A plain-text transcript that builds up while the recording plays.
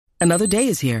Another day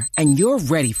is here, and you're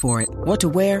ready for it. What to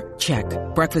wear? Check.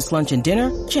 Breakfast, lunch, and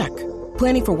dinner? Check.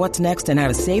 Planning for what's next and how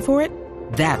to save for it?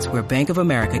 That's where Bank of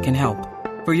America can help.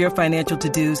 For your financial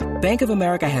to-dos, Bank of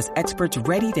America has experts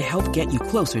ready to help get you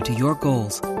closer to your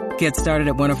goals. Get started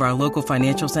at one of our local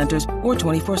financial centers or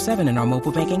 24/7 in our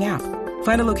mobile banking app.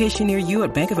 Find a location near you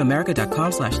at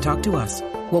bankofamerica.com/talktous.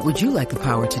 What would you like the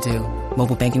power to do?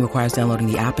 Mobile banking requires downloading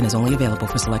the app and is only available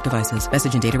for select devices.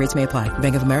 Message and data rates may apply.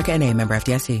 Bank of America N.A., member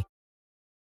FDIC.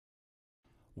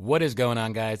 What is going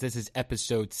on, guys? This is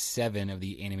episode 7 of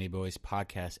the Anime Boys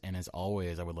podcast, and as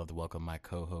always, I would love to welcome my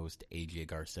co-host, AJ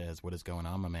Garces. What is going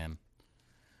on, my man?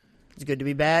 It's good to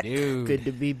be back. Dude. Good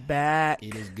to be back.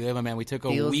 It is good, my man. We took a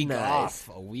Feels week nice. off.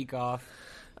 A week off.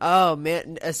 Oh,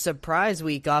 man, a surprise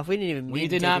week off. We didn't even mean We to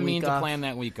did take not a mean week to off. plan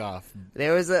that week off.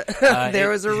 There was a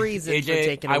was a reason AJ, for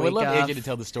taking a week off. I would love AJ to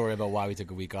tell the story about why we took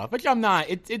a week off, but I'm not.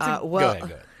 Go ahead, go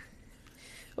ahead.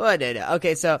 Well, no.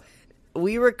 Okay, so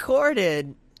we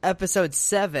recorded episode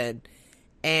 7,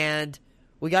 and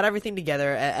we got everything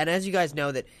together. And as you guys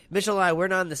know, that Mitchell and I, we're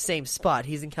not in the same spot.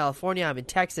 He's in California, I'm in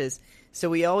Texas. So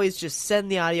we always just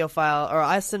send the audio file, or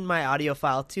I send my audio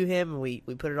file to him, and we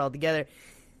put it all together.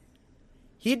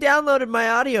 He downloaded my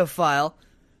audio file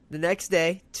the next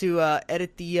day to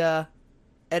edit the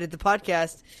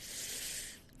podcast.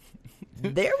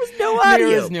 There was no audio.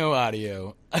 There was no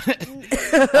audio.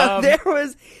 There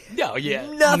was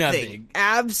nothing.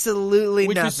 Absolutely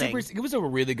Which nothing. was it was a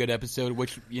really good episode,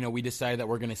 which, we decided that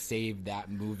we're going to save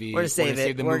that movie. We're gonna save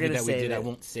it. The We're movie gonna that we save did. it. I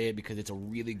won't say it because it's a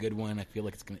really good one. I feel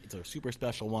like it's a super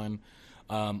special one.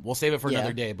 We'll save it for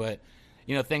another day, but,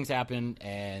 things happen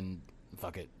and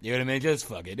fuck it. You know what I mean? Just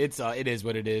fuck it. It is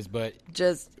what it is, but...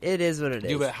 It is what it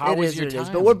is. Dude, but how was your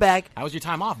time? But we're back. How was your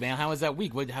time off, man? How was that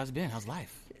week? How's it been? How's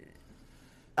life?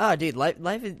 Oh, dude,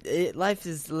 life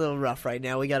is a little rough right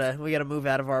now. We gotta move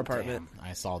out of our apartment. Damn,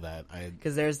 I saw that.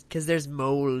 Because there's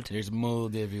mold. There's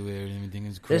mold everywhere. And everything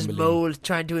is crumbling. There's mold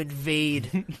trying to invade,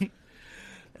 and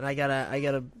I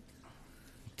gotta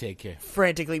take care.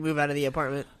 Frantically move out of the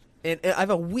apartment. And I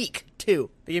have a week too.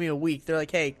 They gave me a week. They're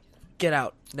like, hey, get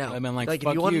out now. I mean, like if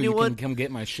fuck you want a new one, can come get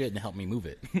my shit and help me move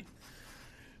it.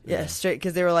 Yeah, straight.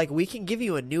 Because they were like, we can give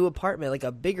you a new apartment, like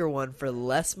a bigger one for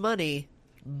less money,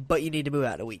 but you need to move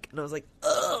out in a week. And I was like,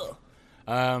 ugh.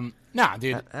 Nah,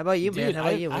 dude. How about you, man? How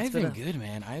about you? I've been good,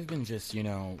 man. I've been just,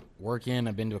 working.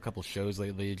 I've been to a couple shows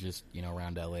lately, just,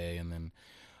 around LA, and then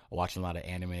watching a lot of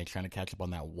anime, trying to catch up on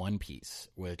that One Piece,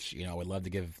 which, I would love to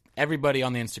give everybody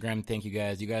on the Instagram, thank you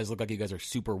guys. You guys look like you guys are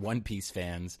super One Piece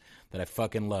fans that I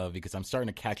fucking love, because I'm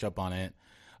starting to catch up on it.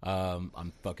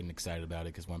 I'm fucking excited about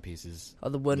it, because One Piece is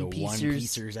the One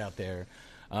Piecers out there.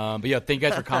 But yeah, thank you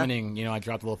guys for commenting. I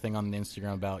dropped a little thing on the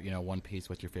Instagram about, One Piece,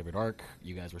 what's your favorite arc?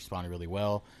 You guys responded really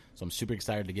well. So I'm super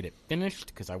excited to get it finished,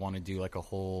 because I want to do like a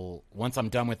whole, once I'm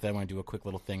done with it, I want to do a quick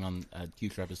little thing on a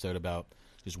future episode about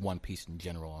just One Piece in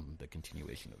general and the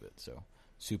continuation of it. So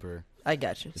super. I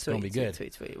got you. It's going to be good.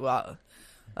 Sweet. Wow.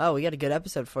 Oh, we got a good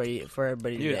episode for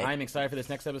everybody Dude, today. I'm excited for this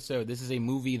next episode. This is a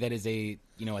movie that is a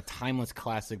timeless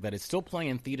classic that is still playing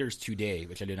in theaters today,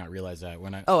 which I did not realize that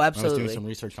when I was doing some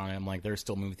research on it. I'm like, there's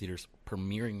still movie theaters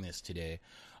premiering this today,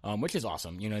 which is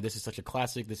awesome. This is such a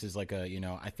classic. This is like a,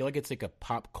 I feel like it's like a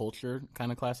pop culture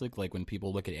kind of classic. Like when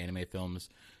people look at anime films,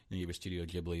 you have Studio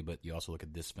Ghibli, but you also look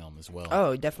at this film as well.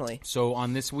 Oh, definitely. So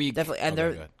on this week, definitely, and go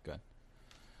ahead.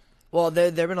 Well, there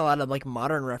have been a lot of like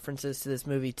modern references to this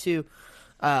movie too.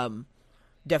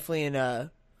 Definitely in well,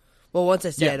 once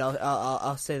I say it,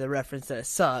 I'll say the reference that I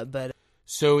saw. But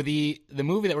so the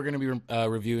movie that we're going to be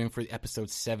reviewing for episode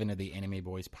 7 of the Anime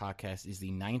Boys podcast is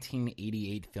the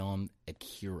 1988 film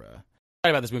Akira.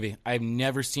 Sorry about this movie. I've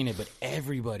never seen it, but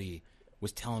everybody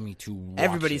was telling me to watch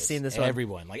Everybody's seen this one.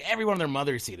 Everyone. Like, everyone and their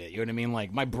mother's seen it. You know what I mean?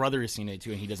 Like, my brother has seen it,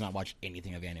 too, and he does not watch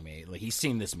anything of anime. Like, he's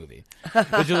seen this movie.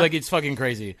 Which is, like, it's fucking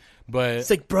crazy. But it's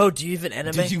like, bro, do you even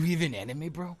anime? Did you even anime,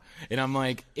 bro? And I'm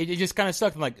like, it just kind of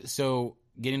sucked. I'm like, so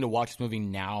getting to watch this movie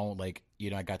now, like,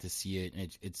 I got to see it, and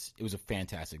it was a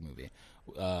fantastic movie.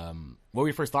 What were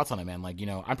your first thoughts on it, man? Like,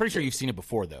 I'm pretty sure you've seen it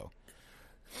before, though.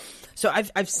 So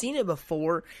I've seen it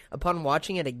before. Upon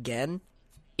watching it again,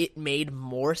 it made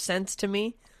more sense to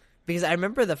me, because I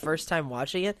remember the first time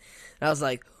watching it, and I was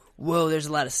like, whoa, there's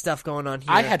a lot of stuff going on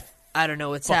here. I don't know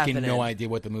what's happening. No idea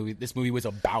what this movie was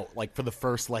about, like, for the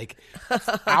first, like,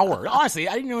 hour. Honestly,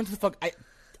 I didn't know what the fuck.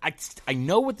 I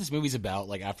know what this movie's about,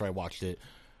 like, after I watched it,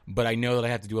 but I know that I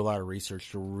have to do a lot of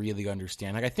research to really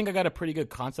understand. Like, I think I got a pretty good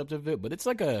concept of it, but it's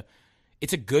like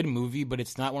it's a good movie, but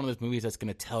it's not one of those movies that's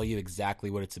going to tell you exactly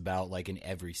what it's about, like, in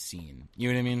every scene. You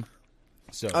know what I mean?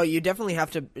 So, you definitely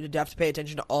have to pay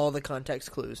attention to all the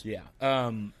context clues. Yeah.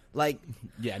 Like,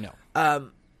 yeah, no.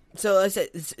 So like I said,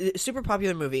 it's a super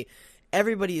popular movie.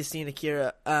 Everybody has seen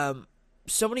Akira.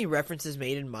 So many references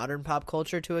made in modern pop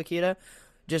culture to Akira,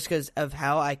 just because of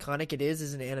how iconic it is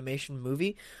as an animation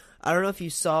movie. I don't know if you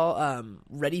saw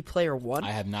Ready Player One.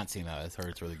 I have not seen that. I've heard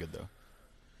it's really good though.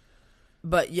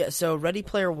 But yeah, so Ready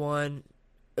Player One,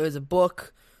 it was a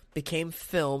book, became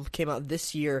film, came out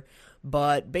this year.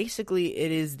 But basically,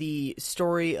 it is the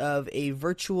story of a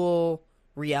virtual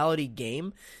reality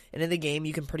game, and in the game,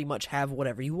 you can pretty much have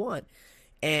whatever you want.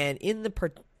 And in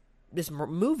this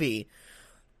movie,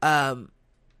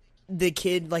 the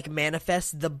kid like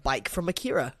manifests the bike from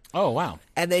Akira. Oh wow!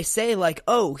 And they say like,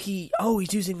 he's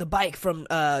using the bike from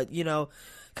Katsushiro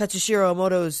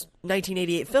Omoto's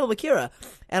 1988 film Akira.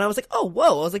 And I was like, oh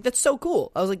whoa! I was like, that's so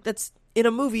cool. I was like, that's in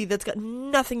a movie that's got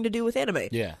nothing to do with anime.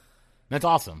 Yeah, that's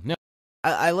awesome. No.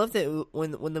 I love that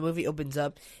when the movie opens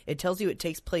up, it tells you it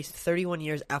takes place 31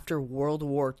 years after World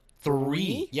War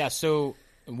III. Yeah, so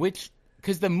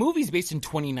because the movie's based in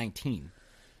 2019.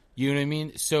 You know what I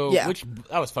mean? So yeah. Which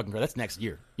that was fucking great. That's next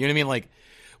year. You know what I mean? Like,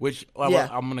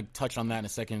 I'm gonna touch on that in a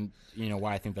second. You know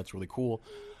why I think that's really cool.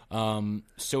 So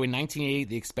in 1988,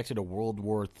 they expected a World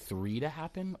War III to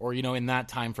happen, or in that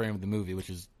time frame of the movie, which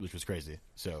was crazy.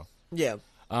 So yeah.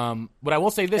 But I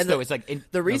will say this, though. It's like...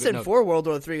 the reason for World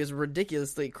War III is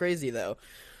ridiculously crazy, though.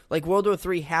 Like, World War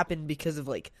III happened because of,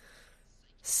 like,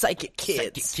 psychic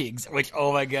kids. Which,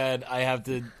 oh my god, I have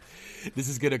to... This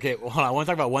is good. Okay, hold on. I want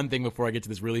to talk about one thing before I get to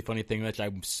this really funny thing, which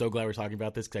I'm so glad we're talking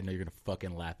about this, because I know you're going to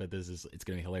fucking laugh at this. It's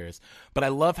going to be hilarious. But I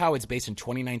love how it's based in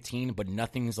 2019, but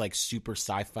nothing's, like, super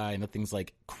sci-fi. Nothing's,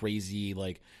 like, crazy.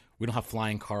 Like, we don't have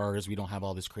flying cars. We don't have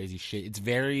all this crazy shit. It's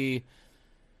very...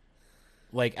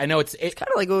 Like, I know it's kind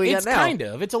of like what we got now. Kind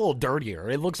of. It's a little dirtier.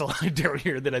 It looks a lot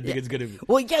dirtier than I think it's going to be.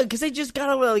 Well, yeah, because they just got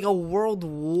out of, like, a world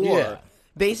war. Yeah.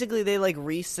 Basically, they, like,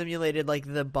 re-simulated,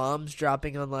 like, the bombs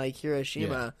dropping on, like,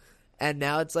 Hiroshima. Yeah. And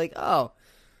now it's like,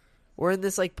 we're in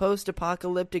this, like,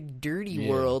 post-apocalyptic dirty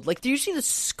world. Like, do you see the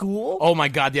school? Oh, my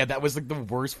God, yeah, that was, like, the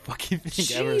worst fucking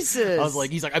thing ever. Jesus. I was like,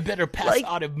 he's like, I better pass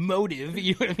automotive,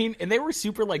 you know what I mean? And they were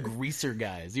super, like, greaser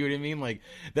guys, you know what I mean? Like,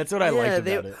 that's what I liked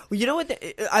about it. Well, you know what?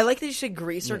 I like that you said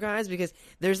greaser guys, because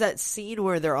there's that scene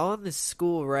where they're all in the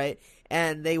school, right?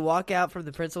 And they walk out from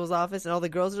the principal's office, and all the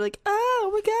girls are like,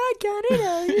 oh, my God,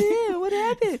 Canada, what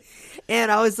happened?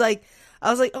 And I was like,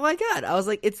 oh my God. I was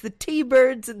like, it's the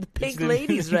T-Birds and the pink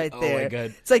ladies right there. Oh my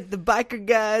God. It's like the biker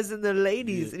guys and the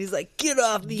ladies. Yeah. And he's like, get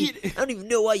off me. I don't even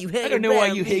know why you hang around me. I don't know why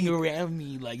you hang around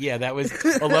me. Like, yeah, that was,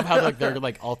 I love how like they're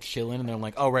like all chilling and they're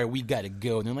like, all right, we gotta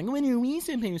go. And they're like, what are we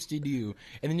supposed to do?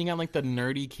 And then you got like the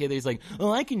nerdy kid that's like,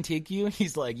 oh, I can take you. And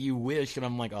he's like, you wish. And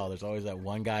I'm like, oh, there's always that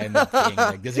one guy in that thing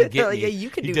like doesn't get me. Yeah,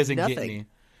 you can do doesn't nothing.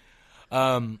 Get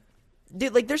me.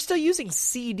 Dude, like, they're still using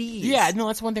CDs. Yeah, no,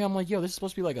 that's one thing I'm like, yo, this is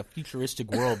supposed to be, like, a futuristic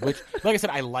world, which, like I said,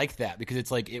 I like that, because it's,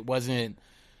 like, it wasn't,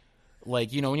 like,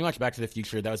 when you watch Back to the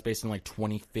Future, that was based in, like,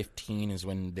 2015 is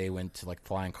when they went to, like,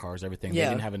 flying cars, everything. Yeah. They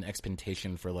didn't have an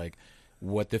expectation for, like,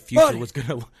 what the future was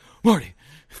gonna... Marty!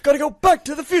 Gotta go back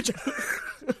to the future!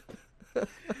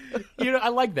 I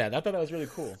like that. I thought that was really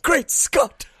cool. Great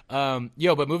Scott! But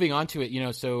moving on to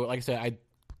it, so, like I said,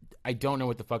 I don't know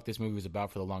what the fuck this movie was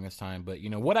about for the longest time, but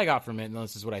what I got from it, and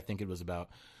this is what I think it was about.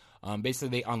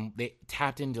 Basically, they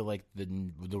tapped into like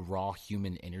the raw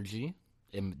human energy.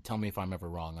 And tell me if I'm ever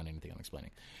wrong on anything I'm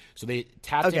explaining. So they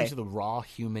tapped into the raw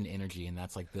human energy, and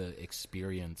that's like the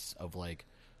experience of like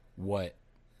what,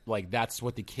 like that's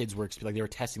what the kids were like. They were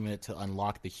testing it to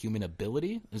unlock the human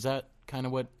ability. Is that kind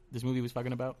of what this movie was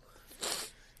talking about?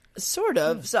 Sort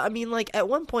of. So I mean, like at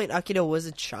one point, Akira was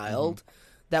a child. Mm-hmm.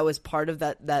 That was part of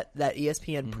that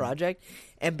ESPN project,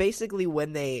 and basically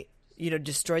when they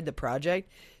destroyed the project,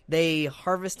 they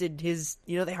harvested his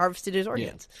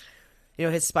organs,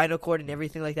 his spinal cord and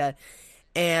everything like that,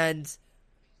 and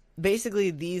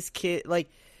basically these kids,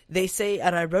 like they say,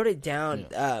 and I wrote it down,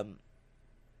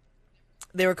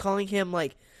 they were calling him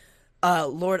like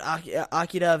Lord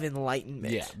Akira of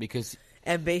Enlightenment, because.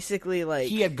 And basically, like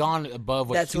he had gone above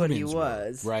what that's humans what he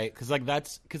was, were, right?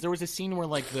 Because there was a scene where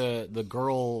like the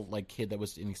girl like kid that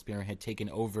was in the experiment had taken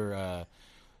over,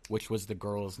 which was the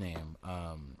girl's name.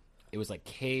 It was like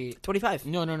K 25.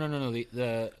 No.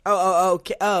 The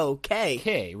K.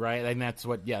 K, right? And that's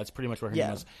what. Yeah, that's pretty much what her name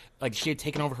was. Like she had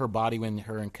taken over her body when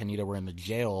her and Kaneda were in the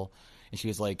jail. And she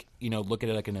was like, look at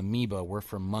it like an amoeba. We're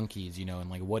from monkeys,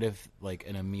 and like, what if like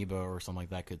an amoeba or something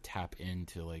like that could tap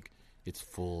into like its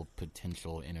full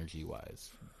potential energy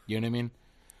wise, you know what I mean?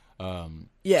 So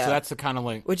that's the kind of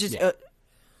like, which is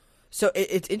so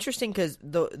it's interesting because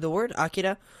the word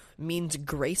Akira means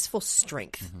graceful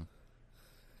strength. Mm-hmm.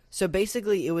 So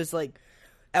basically, it was like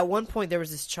at one point there was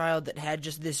this child that had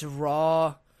just this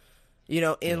raw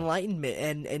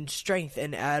enlightenment and strength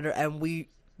and we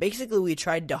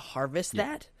tried to harvest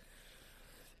that.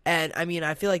 And I mean,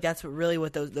 I feel like that's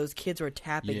what those kids were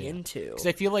tapping into. Because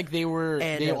I feel like they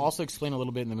also explain a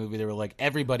little bit in the movie. They were like,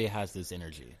 everybody has this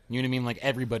energy. You know what I mean? Like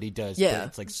everybody does. Yeah. But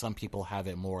it's like some people have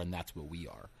it more, and that's what we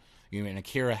are. You know what I mean?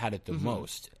 Akira had it the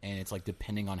most, and it's like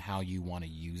depending on how you want to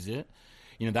use it.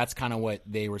 You know, that's kind of what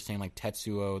they were saying. Like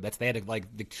Tetsuo, they had to,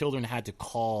 like, the children had to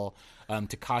call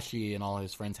Takashi and all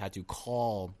his friends had to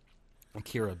call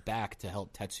Akira back to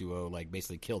help Tetsuo, like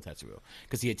basically kill Tetsuo,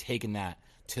 because he had taken that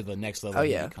to the next level.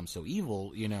 He become so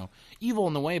evil, evil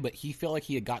in the way, but he felt like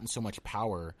he had gotten so much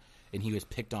power and he was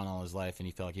picked on all his life, and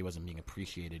he felt like he wasn't being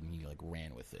appreciated, and he like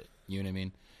ran with it. You know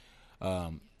what I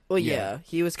mean?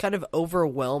 He was kind of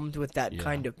overwhelmed with that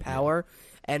kind of power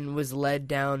and was led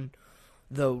down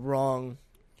the wrong.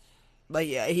 Like,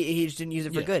 he just didn't use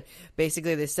it for good.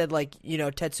 Basically, they said, like,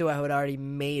 Tetsuo had already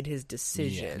made his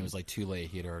decision. Yeah, and it was, like, too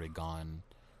late. He had already gone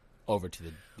over to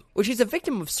the... Which he's a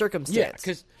victim of circumstance. Yeah,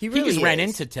 because he really just ran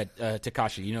into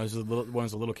Takashi. You know, as a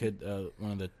little kid,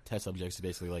 one of the test subjects,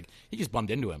 basically, like, he just bumped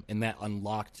into him, and that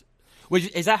unlocked... Which,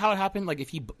 is that how it happened? Like,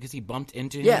 because he bumped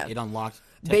into him, it unlocked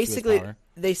Tetsuo's basically, power?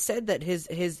 They said that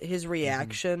his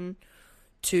reaction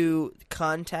to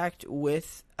contact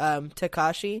with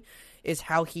Takashi is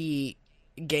how he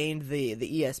gained the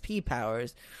ESP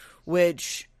powers,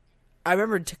 which I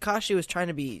remember Takashi was trying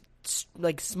to be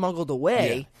like smuggled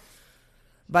away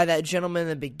by that gentleman in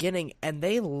the beginning, and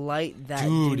they light that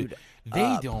dude they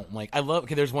up. don't like. I love.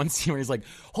 Okay, there's one scene where he's like,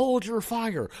 "Hold your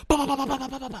fire," bah, bah, bah, bah, bah,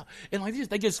 bah, bah, bah. And like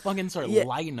they just fucking start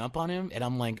lighting up on him, and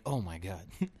I'm like, "Oh my god."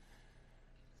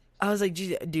 I was like,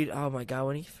 dude, oh my god,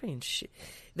 when he freaking shit.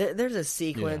 There's a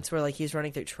sequence where like he's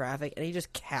running through traffic and he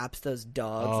just caps those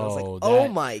dogs. I was like, oh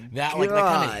my god. That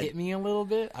kind of hit me a little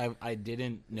bit. I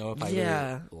didn't know if I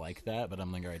really liked that, but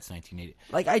I'm like, all right, it's 1980.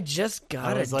 Like, I just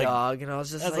got a dog, and I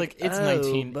was just like, it's oh,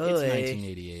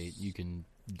 1988. You can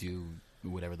do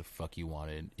whatever the fuck you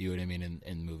wanted. You know what I mean?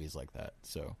 In movies like that.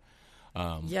 So,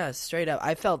 yeah, straight up.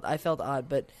 I felt odd,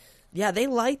 but yeah, they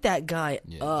light that guy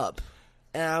up,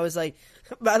 and I was like,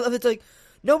 I love it's like,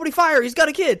 nobody fire, he's got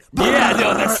a kid. Yeah,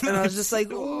 no, that's... And I was just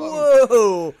like,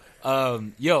 whoa.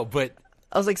 But...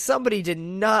 I was like, somebody did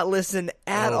not listen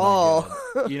at all.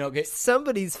 You know,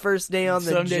 somebody's first day on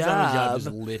the job. Some days on the job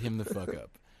just lit him the fuck up.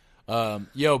 But,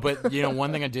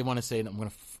 one thing I did want to say, and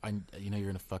you're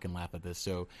going to fucking laugh at this.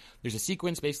 So there's a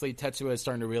sequence, basically, Tetsuo is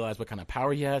starting to realize what kind of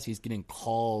power he has. He's getting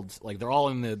called, like, they're all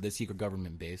in the secret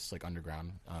government base, like,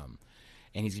 underground.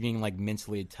 And he's being, like,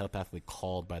 mentally, telepathically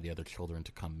called by the other children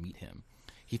to come meet him.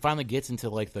 He finally gets into,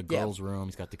 like, the girls' room.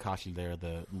 He's got Takashi there,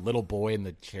 the little boy in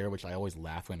the chair, which I always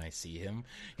laugh when I see him.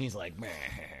 He's like, man,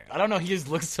 I don't know. He just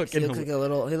looks so... He looks like a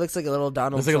little Donald Trump. Looks like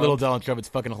a little Donald Trump. It's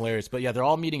fucking hilarious. But, yeah, they're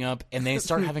all meeting up, and they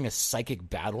start having a psychic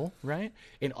battle, right?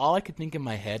 And all I could think in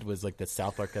my head was, like, the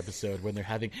South Park episode when they're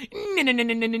having... Dude, I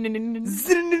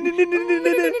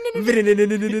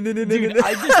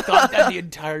just thought that the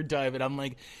entire time, and I'm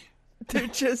like... They're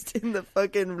just in the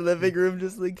fucking living room,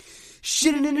 just like,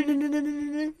 and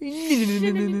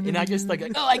I just like,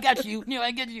 oh, I got you. No, I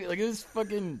get you. Like, it was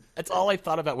fucking. That's all I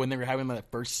thought about when they were having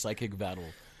that first psychic battle.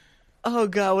 Oh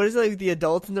god, what is it like with the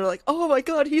adults? And they're like, oh my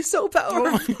god, he's so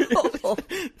powerful.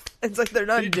 It's like they're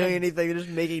not doing anything; they're just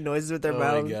making noises with their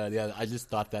mouths. Oh my god, yeah. I just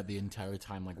thought that the entire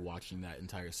time, like watching that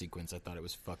entire sequence, I thought it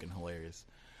was fucking hilarious.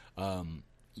 But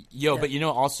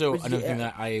also another thing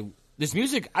that this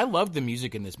music, I love the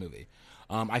music in this movie.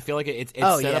 I feel like it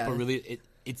set up a really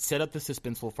it set up the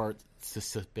suspenseful part.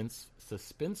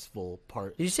 Suspenseful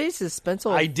part. Did you say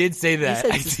suspenseful? I did say that.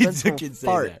 I did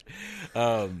say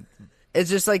that. It's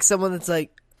just like someone that's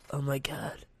like, oh my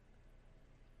god,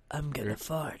 I'm gonna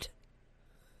fart.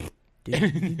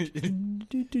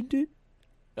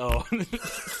 Oh.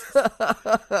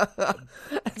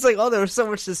 It's like, oh, there was so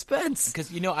much suspense.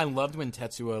 Because, I loved when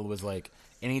Tetsuo was like,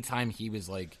 anytime he was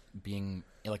like being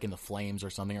like in the flames or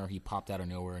something, or he popped out of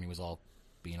nowhere and he was all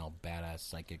being all badass,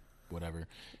 psychic, whatever.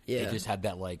 Yeah. It just had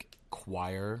that like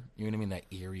choir, you know what I mean? That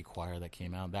eerie choir that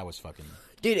came out. That was fucking...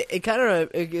 Dude, it kind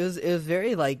of, it was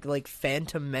very like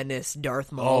Phantom Menace,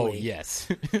 Darth Maul. Oh, yes.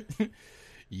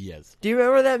 Yes. Do you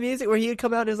remember that music where he would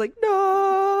come out and he was like,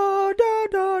 no, da,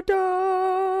 da,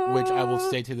 da. Which I will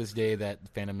say to this day that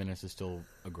Phantom Menace is still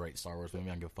a great Star Wars movie. I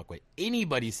don't give a fuck what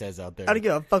anybody says out there. I don't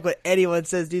give a fuck what anyone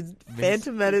says, dude.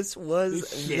 Phantom Menace was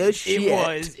the shit. It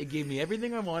was. It gave me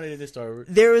everything I wanted in a Star Wars.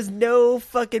 There was no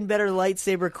fucking better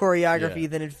lightsaber choreography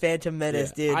than in Phantom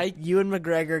Menace, dude. Ewan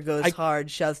McGregor goes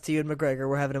hard. Shouts to Ewan McGregor.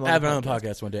 We're having him on the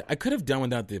podcast one day. I could have done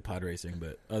without the pod racing,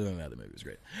 but other than that, the movie was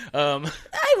great.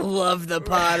 I love the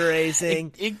pod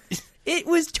racing. It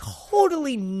was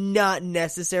totally not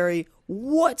necessary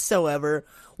whatsoever.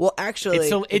 Well, actually, It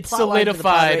the plot line for the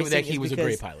pod solidified racing that he is was a because-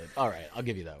 great pilot. All right, I'll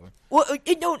give you that one. Well,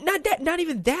 no, not that. Not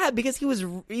even that, because he was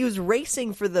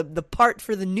racing for the part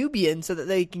for the Nubian so that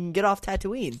they can get off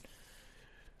Tatooine.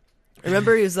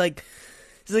 Remember, he's like,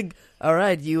 all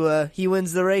right, he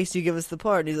wins the race, you give us the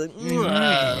part. And he's like,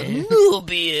 Nubian.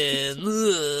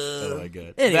 Oh my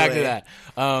god! Anyway, Back to that.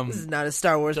 This is not a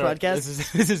Star Wars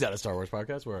podcast. This is not a Star Wars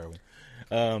podcast. Where are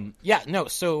we? Yeah, no.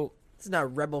 So It's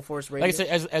not Rebel Force Radio. like I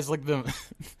said, as like the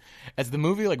as the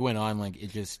movie like went on, like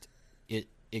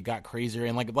it got crazier,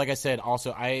 and like I said,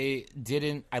 also I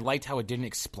liked how it didn't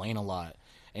explain a lot,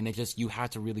 and it just you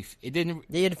had to really you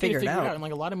had to figure it out. And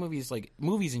like a lot of movies, like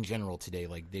movies in general today,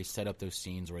 like they set up those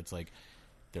scenes where it's like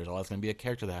there's always going to be a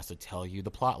character that has to tell you the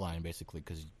plot line, basically,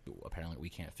 because apparently we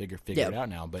can't figure it out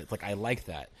now. But like I like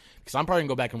that, because I'm probably gonna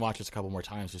go back and watch this a couple more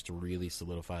times just to really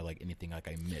solidify like anything like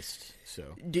I missed. So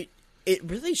It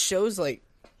really shows like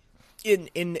in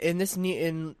this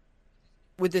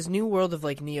with this new world of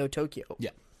like Neo Tokyo.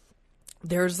 yeah.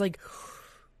 There's like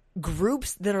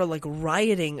groups that are like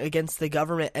rioting against the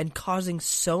government and causing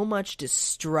so much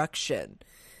destruction,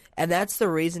 and that's the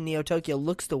reason Neo Tokyo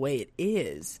looks the way it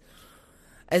is.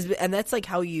 And that's like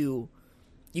how you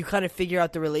kind of figure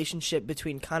out the relationship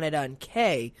between Kaneda and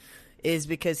Kei, is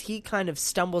because he kind of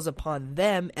stumbles upon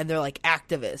them, and they're like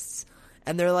activists,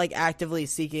 and they're like actively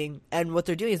seeking, and what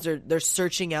they're doing is they're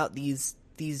searching out these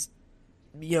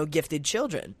gifted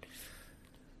children.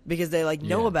 Because they like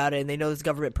know about it, and they know this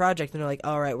government project, and they're like,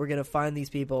 all right, we're gonna find these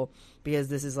people because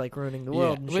this is like ruining the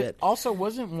world and But shit. also,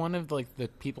 wasn't one of like the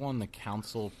people on the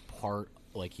council part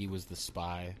like he was the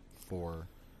spy for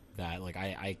that? Like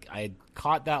I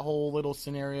caught that whole little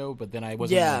scenario, but then I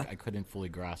wasn't I couldn't fully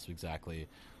grasp exactly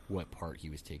what part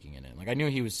he was taking in it. Like I knew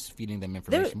he was feeding them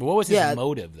information, but what was his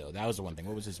motive though? That was the one thing.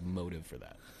 What was his motive for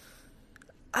that?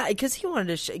 Because he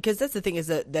wanted to. Because that's the thing, is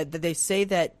that they say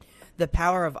that the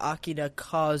power of Akina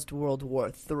caused World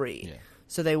War III. Yeah.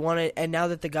 So they wanted, and now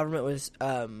that the government was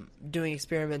doing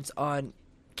experiments on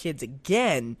kids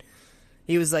again,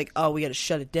 he was like, "Oh, we got to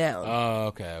shut it down." Oh,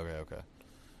 okay.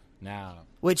 Now,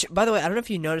 which, by the way, I don't know if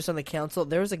you noticed on the council,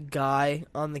 there was a guy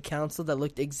on the council that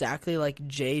looked exactly like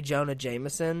J. Jonah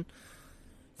Jameson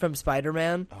from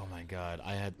Spider-Man. oh my god,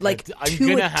 I'm to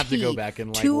gonna a have to T. go back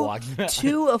and like to, watch that.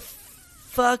 to a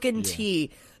fucking T.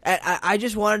 And I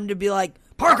just wanted to be like,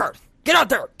 Parker, get out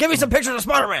there, give me some pictures of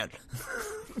Spider-Man.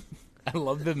 I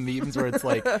love the memes where it's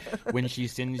like when she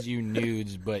sends you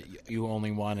nudes, but you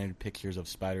only wanted pictures of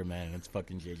Spider-Man, and it's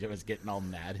fucking JJ was getting all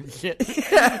mad and shit.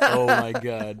 Oh my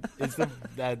god,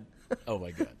 oh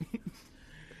my god,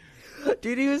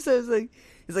 Dude, he's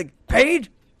like, paid?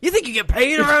 You think you get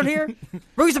paid around here?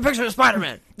 Bring me some pictures of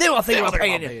Spider-Man. They won't think about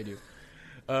paying you.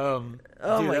 Oh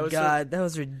my god, that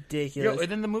was ridiculous.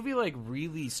 And then the movie like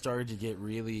really started to get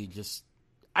really just.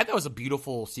 I thought it was a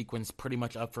beautiful sequence, pretty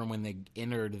much up from when they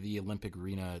entered the Olympic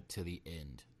arena to the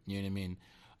end. You know what I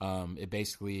mean? It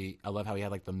basically, I love how he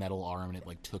had like the metal arm and it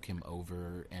like took him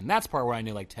over, and that's part where I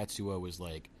knew like Tetsuo was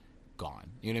like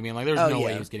gone. You know what I mean? Like there's no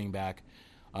way he was getting back.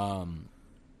 I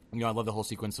love the whole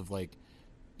sequence of like,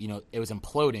 it was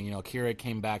imploding. Akira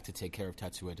came back to take care of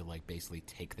Tetsuo to like basically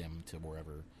take them to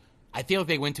wherever. I feel like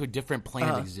they went to a different plane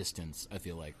of existence. I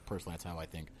feel like personally, that's how I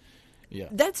think. Yeah,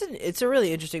 it's a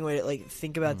really interesting way to like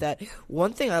think about that.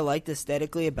 One thing I liked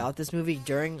aesthetically about this movie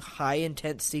during high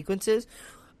intense sequences,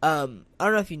 I don't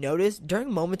know if you noticed,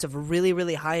 during moments of really,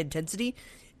 really high intensity,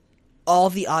 all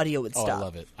the audio would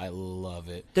stop. I love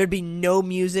it. There'd be no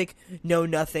music, no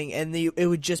nothing, and it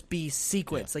would just be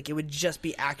sequence. Like it would just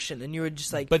be action, and you would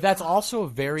just like. But that's also a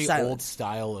very silence. old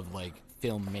style of like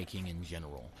filmmaking in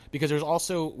general, because there's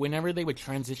also whenever they would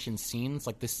transition scenes,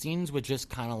 like the scenes would just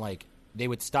kind of like. They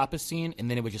would stop a scene,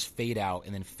 and then it would just fade out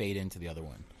and then fade into the other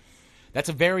one. That's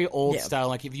a very old style.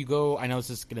 Like, if you go... I know this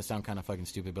is going to sound kind of fucking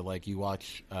stupid, but, like, you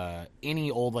watch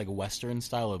any old, like, Western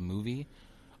style of movie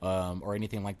or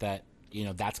anything like that,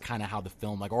 that's kind of how the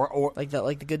film... like or like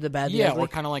the good, the bad, the yeah, ugly? or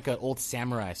kind of like an old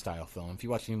samurai style film. If you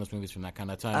watch any of those movies from that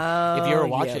kind of time, if you ever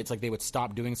watch it, it's like they would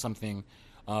stop doing something...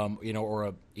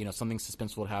 or something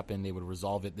suspenseful would happen. They would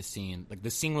resolve it. The scene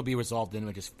would be resolved, then it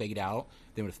would just fade out.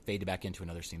 Then it would fade back into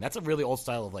another scene. That's a really old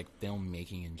style of like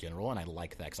filmmaking in general, and I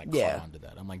like that because I caught on to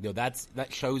that. I'm like, no, that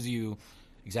shows you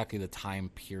exactly the time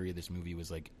period this movie was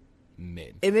like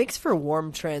mid. It makes for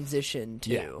warm transition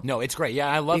too. Yeah. No, it's great. Yeah,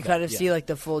 I love. You kind of see like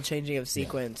the full changing of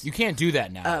sequence. You can't do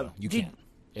that now. Though. You can't.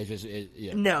 It's just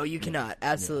No, you cannot.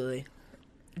 Absolutely.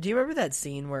 Do you remember that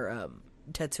scene where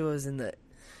Tetsuo is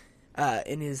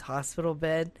in his hospital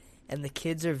bed, and the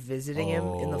kids are visiting him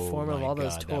in the form of all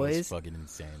those toys? That was fucking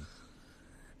insane.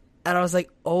 And I was like,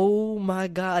 "Oh my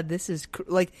god, this is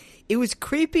like." It was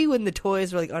creepy when the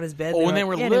toys were like on his bed. Oh, when they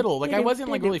were little, like I wasn't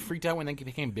like really freaked out when they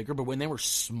became bigger, but when they were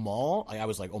small, like, I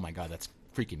was like, "Oh my god, that's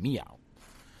freaking me out."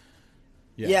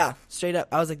 Yeah, straight up.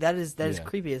 I was like, "That is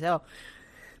creepy as hell."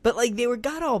 But like they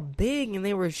got all big and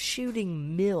they were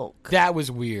shooting milk. That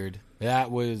was weird. I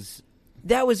was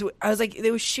like,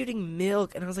 they were shooting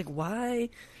milk, and I was like, why?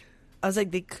 I was like,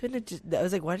 they couldn't have just. I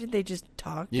was like, why didn't they just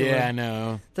talk to him? Yeah, I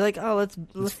know. They're like, oh, let's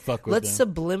fuck with let's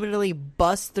them. subliminally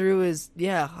bust through his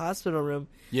hospital room.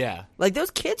 Yeah. Like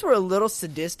those kids were a little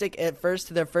sadistic at first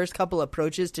to their first couple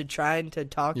approaches to trying to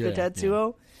talk to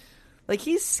Tetsuo. Like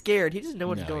he's scared. He doesn't know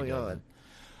what's going on.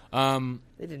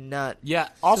 They did not. Yeah.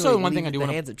 Also, one thing I leave do it in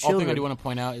the want hands of to. One thing I children. do want to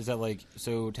point out is that like,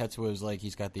 so Tetsuo is like,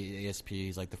 he's got the ASP.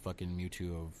 He's like the fucking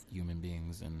Mewtwo of human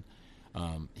beings, and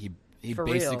he For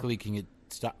basically can get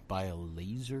stopped by a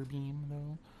laser beam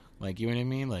though. Like, you know what I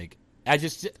mean? Like, I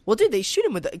just. Well, dude, they shoot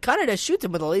him with Kaneda shoots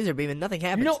him with a laser beam and nothing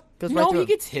happens. Goes right through he him.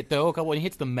 gets hit though. When he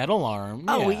hits the metal arm.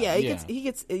 Oh yeah, he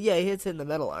hits hit in the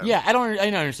metal arm. Yeah, I don't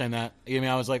understand that. I mean,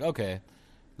 I was like, okay,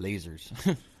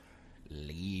 lasers.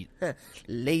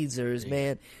 Lasers,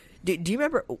 man. Do you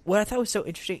remember what I thought was so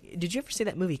interesting? Did you ever see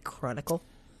that movie Chronicle?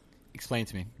 Explain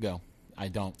to me. Go. I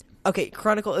don't. Okay,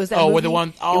 Chronicle. It was that movie. With the one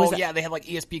it was yeah, they had like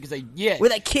ESP because where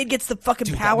that kid gets the fucking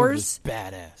Dude, powers. that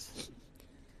movie was badass.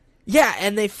 Yeah,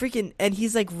 and they freaking and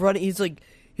he's like running. He's like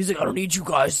I don't need you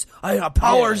guys. I got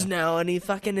powers now, and he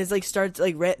fucking is like starts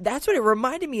like. That's what it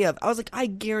reminded me of. I was like, I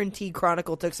guarantee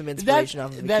Chronicle took some inspiration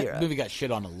off of Akira. That movie got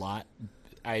shit on a lot.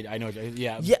 I know.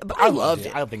 Yeah, but I loved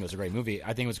it. I don't think it was a great movie.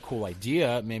 I think it was a cool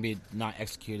idea. Maybe not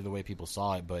executed the way people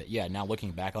saw it, but yeah. Now looking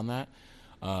back on that,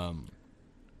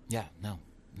 yeah, no,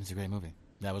 it's a great movie.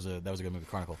 That was a good movie.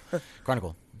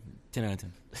 Chronicle, 10 out of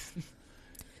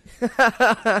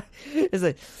 10. It's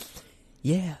like,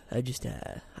 yeah,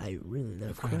 I really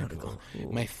love Chronicle.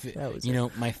 My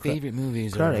favorite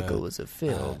movies Chronicle are was a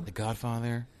film. The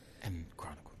Godfather and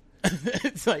Chronicle.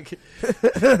 It's like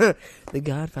The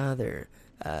Godfather,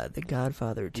 The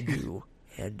Godfather 2,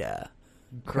 and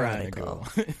Chronicle.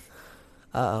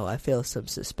 Uh-oh, I feel some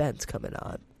suspense coming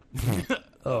on.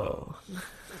 Oh.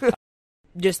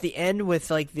 Just the end with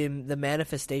like the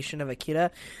manifestation of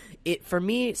Akira, it for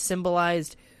me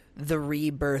symbolized the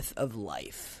rebirth of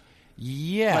life.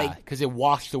 Yeah, because it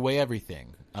washed away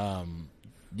everything. Yeah,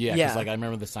 because like I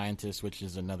remember The Scientist, which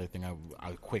is another thing. A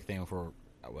quick thing for,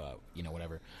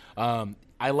 whatever.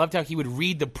 I loved how he would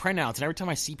read the printouts, and every time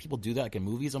I see people do that, like in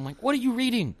movies, I'm like, "What are you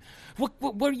reading? What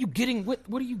are you getting? What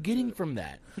are you getting from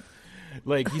that?"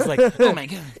 Like he's like, "Oh my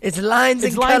god, it's lines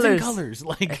and colors."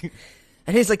 Like,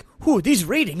 and he's like, "Ooh, these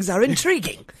readings are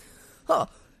intriguing. Oh,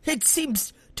 it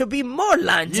seems to be more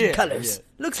lines and colors.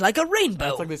 Yeah. Looks like a rainbow."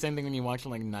 It's like the same thing when you watch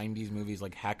like 90s movies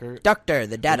like Hacker. Doctor,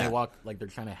 the data. They walk like they're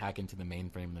trying to hack into the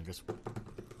mainframe and they're just,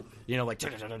 like,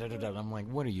 I'm like,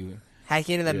 what are you?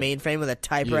 Hacking into the mainframe with a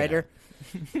typewriter? Yeah.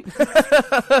 Oh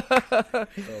my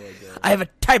God. I have a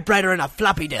typewriter and a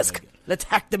floppy disk. Let's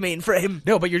hack the mainframe.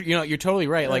 No, but you're totally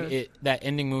right. Like that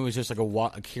ending movie was just like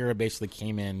Akira basically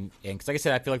came in, and because like I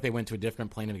said, I feel like they went to a different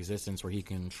plane of existence where he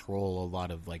can control a lot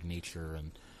of like nature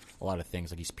and a lot of things.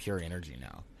 Like he's pure energy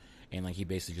now, and like he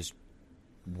basically just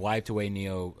wiped away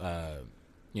New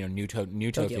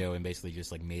Tokyo, and basically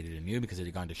just like made it anew because it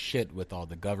had gone to shit with all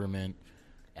the government,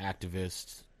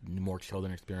 activists, more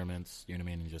children experiments. You know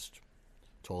what I mean? And just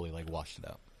totally like washed it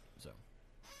out. So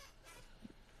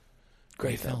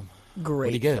great film. Great. What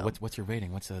do you get? film. What's your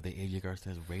rating? What's the AJ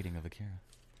Garza's rating of Akira?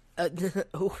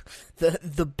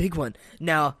 The big one.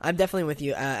 Now, I'm definitely with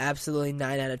you. Absolutely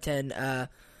 9 out of 10.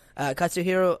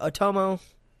 Katsuhiro Otomo,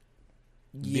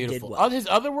 you Beautiful. did well. His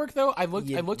other work, though, I looked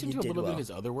into a did little bit well. of his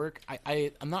other work.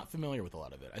 I'm not familiar with a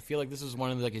lot of it. I feel like this is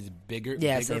one of like his bigger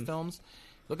same. films.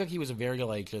 It looked like he was a very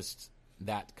like just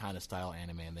that kind of style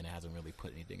anime, and then hasn't really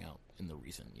put anything out in the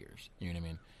recent years. You know what I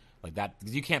mean? Like that,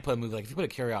 because you can't put a movie like if you put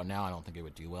Akira out now, I don't think it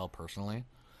would do well personally.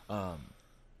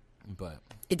 But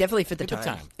it definitely fit the Fit the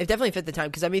time. time. It definitely fit the time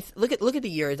because I mean, look at the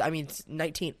years. I mean,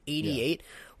 1988.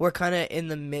 We're kind of in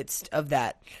the midst of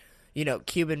that,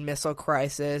 Cuban Missile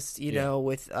Crisis. Know,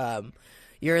 with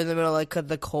you're in the middle of like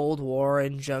the Cold War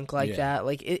and junk like that.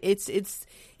 Like it's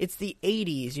the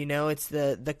 80s. It's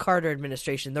the Carter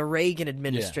administration, the Reagan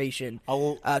administration,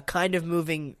 kind of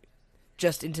moving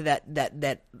just into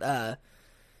that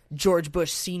George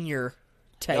Bush Sr.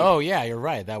 type. oh yeah, you're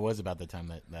right. That was about the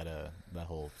time that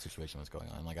whole situation was going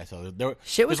on. Like I saw,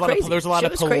 Shit was crazy. There's a lot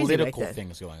Shit of was crazy back political then.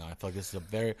 things going on. I feel like this is a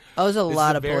very There's a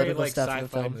lot of very, political like, stuff in the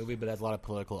sci-fi film. movie, but has a lot of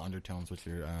political undertones, which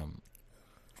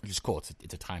is cool.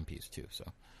 It's a timepiece too. So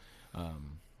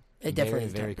It definitely very,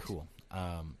 is a very timepiece. cool.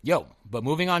 But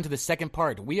moving on to the second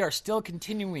part, we are still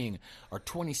continuing our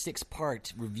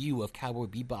 26-part review of Cowboy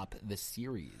Bebop, the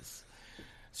series.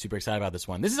 Super excited about this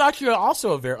one. This is actually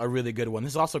also a really good one.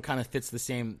 This also kind of fits this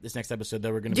next episode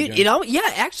that we're going to be doing.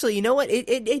 Actually, you know what?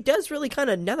 It does really kind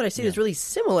of, now that I see it, it's really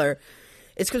similar.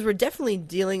 It's because we're definitely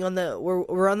dealing on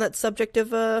we're on that subject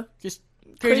of just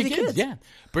crazy kids. Yeah,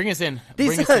 bring us in.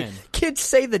 These kids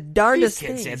say the darndest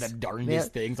things. Kids say the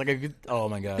darndest things. Oh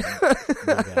my god.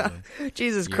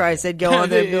 Jesus Christ! They'd go on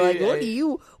there and be like,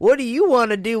 "What do you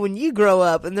want to do when you grow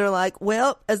up?" And they're like,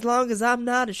 "Well, as long as I'm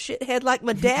not a shithead like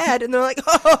my dad." And they're like,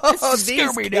 "Oh, these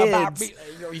kids." He's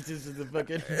just the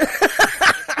fucking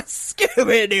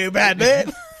Scooby-Doo,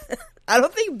 Batman. I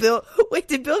don't think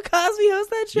did Bill Cosby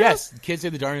host that show? Yes, kids say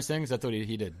the darndest things. That's what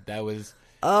he did. That was.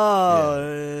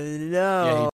 Oh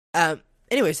no. Yeah,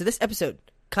 anyway, so this episode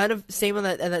kind of same on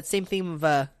that same theme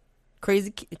of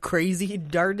crazy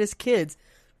darndest kids.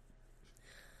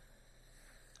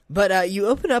 But you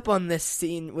open up on this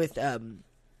scene with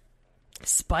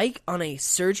Spike on a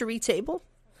surgery table,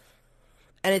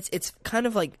 and it's kind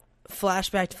of like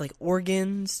flashback to like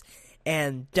organs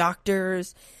and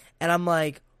doctors, and I'm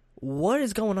like, what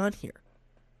is going on here?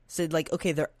 So like,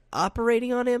 okay, they're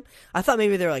operating on him. I thought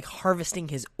maybe they're like harvesting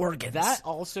his organs. That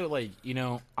also, like, you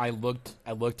know, I looked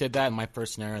at that, and my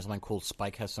first scenario is like, cool,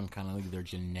 Spike has some kind of like their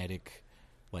genetic,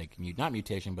 like, not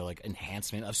mutation, but like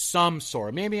enhancement of some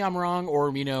sort. Maybe I'm wrong,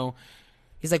 or, you know,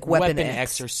 he's like Weapon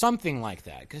X or something like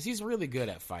that, because he's really good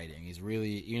at fighting. He's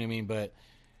really, you know what I mean? But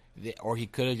or he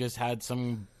could have just had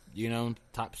some, you know,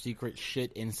 top secret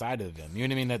shit inside of him. You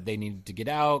know what I mean? That they needed to get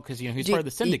out because, you know, he's part of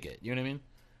the syndicate. You know what I mean?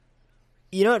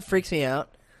 You know what freaks me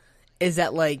out is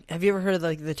that, like, have you ever heard of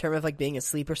like the term of like being a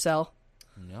sleeper cell?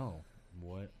 No.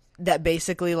 What? That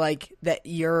basically like that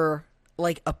you're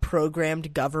like a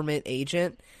programmed government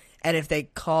agent, and if they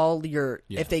call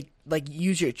if they like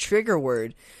use your trigger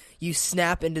word, you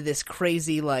snap into this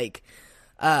crazy like.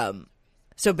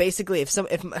 So basically,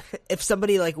 if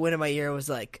somebody like went in my ear and was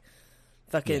like,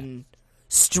 fucking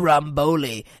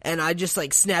Stromboli, and I just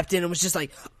like snapped in and was just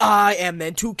like, I am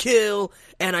meant to kill,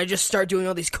 and I just start doing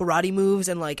all these karate moves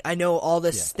and like I know all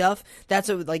this stuff. That's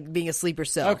what like being a sleeper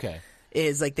cell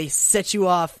is. Like they set you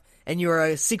off and you're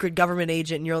a secret government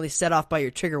agent and you're only set off by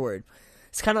your trigger word.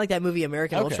 It's kind of like that movie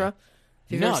American Ultra.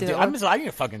 No, dude, I need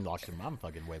to fucking watch them. I'm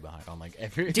fucking way behind on like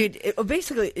every. Dude,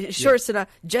 basically,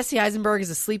 Jesse Eisenberg is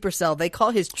a sleeper cell. They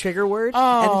call his trigger word,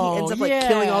 and he ends up like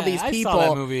killing all these people. I saw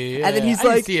that movie. Yeah. And then he's I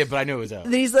like, didn't see it, but I knew it was out.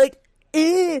 And then he's like,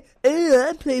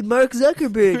 I played Mark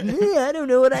Zuckerberg. I don't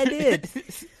know what I did.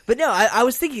 But no, I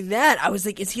was thinking that. I was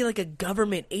like, is he like a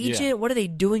government agent? Yeah. What are they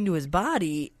doing to his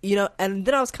body? You know. And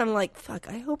then I was kind of like, fuck.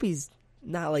 I hope he's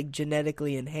not like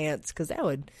genetically enhanced, because that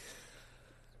would.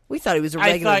 We thought he was a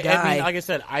regular guy. I mean, like I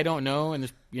said, I don't know, and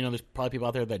there's probably people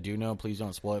out there that do know. Please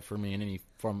don't spoil it for me in any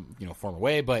form or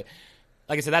way. But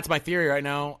like I said, that's my theory right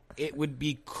now. It would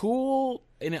be cool,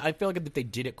 and I feel like if they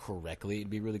did it correctly, it'd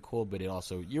be really cool. But it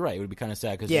also, you're right, it would be kind of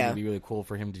sad because it would be really cool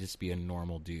for him to just be a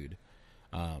normal dude.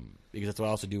 Because that's what I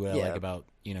also do. What I like about,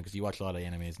 because you watch a lot of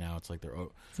animes now. It's like it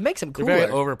makes them cooler. They're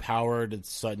very overpowered. It's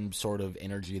sudden sort of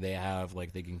energy they have.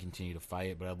 Like they can continue to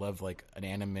fight. But I love like an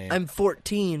anime. I'm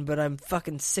 14, but I'm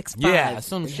fucking 6'5". Yeah,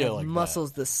 some shit like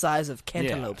muscles that. the size of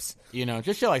cantaloupes. Yeah.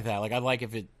 Just shit like that. Like I'd like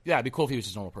if it. Yeah, it'd be cool if he was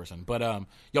just a normal person. But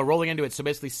rolling into it. So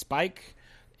basically, Spike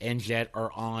and Jet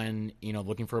are on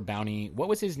looking for a bounty. What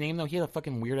was his name though? He had a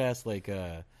fucking weird ass like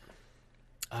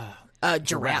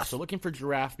Giraffe. So looking for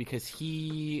Giraffe because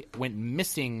he went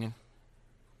missing,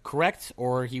 correct?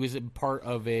 Or he was part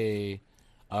of a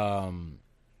So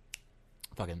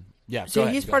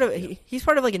he's part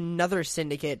of like another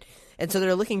syndicate, and so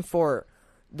they're looking for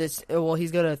this. Well,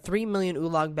 he's got a 3 million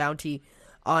oolong bounty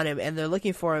on him, and they're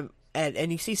looking for him.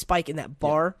 And you see Spike in that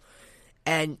bar,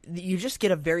 and you just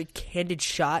get a very candid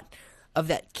shot of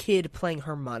that kid playing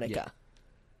harmonica,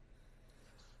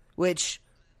 which.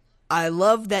 I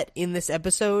love that in this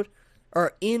episode,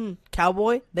 or in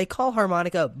Cowboy, they call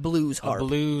harmonica blues harp. A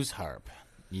blues harp,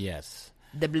 yes.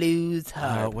 The blues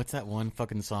harp. What's that one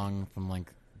fucking song from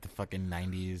like the fucking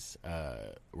 90s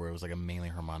where it was like a mainly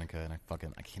harmonica, and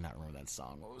I cannot remember that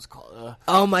song. What was it called?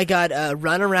 Oh my god,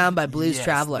 Run Around by Blues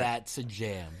Traveler. That's a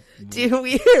jam. Dude,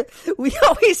 we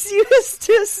always used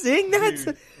to sing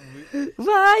that.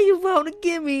 Why you wanna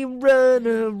give me run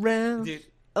around? Dude.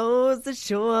 oh, it's a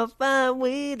surefire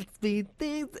way to speed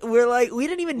things. We're like, we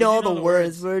didn't even know all the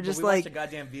words. We were just like, watched a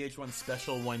goddamn VH1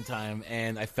 special one time,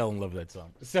 and I fell in love with that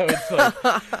song. So it's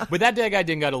like, but that guy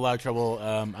didn't got a lot of trouble.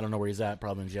 I don't know where he's at.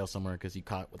 Probably in jail somewhere because he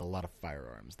caught with a lot of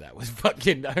firearms. That was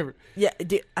fucking. Yeah,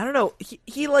 dude, I don't know.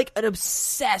 He like an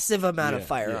obsessive amount of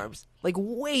firearms, like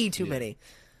way too many.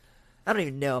 I don't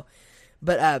even know,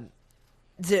 but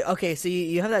okay, so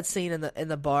you have that scene in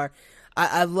the bar.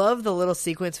 I love the little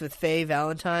sequence with Faye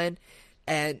Valentine,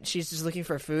 and she's just looking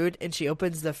for food, and she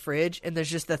opens the fridge, and there's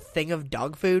just a thing of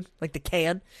dog food, like the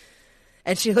can,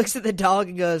 and she looks at the dog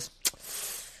and goes,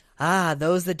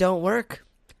 those that don't work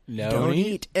don't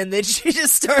eat. And then she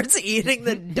just starts eating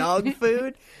the dog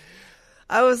food.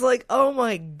 I was like, oh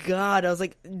my God. I was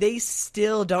like, they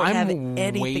still don't have anything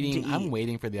to eat. I'm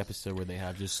waiting for the episode where they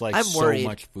have just like worried.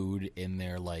 much food in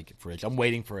their like fridge. I'm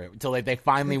waiting for it until they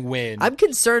finally win. I'm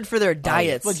concerned for their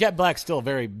diets. But Jet Black's still a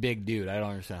very big dude. I don't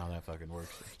understand how that fucking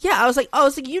works. Yeah, I was like,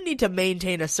 you need to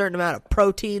maintain a certain amount of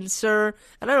protein, sir.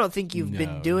 And I don't think you've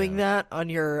been doing that on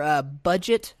your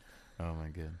budget. Oh my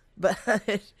God. But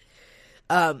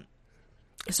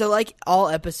so like all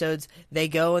episodes, they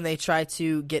go and they try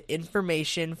to get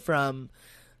information from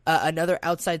another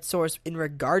outside source in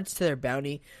regards to their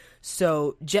bounty.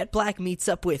 So Jet Black meets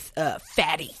up with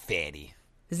Fatty.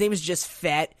 His name is just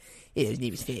Fat. Yeah, his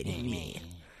name is Fatty.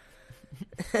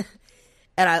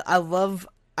 And I love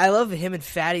him and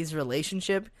Fatty's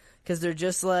relationship because they're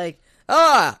just like,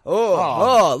 look at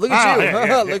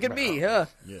you, look at me,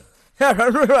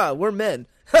 we're men.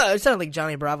 It sounded like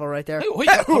Johnny Bravo right there.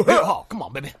 Oh, come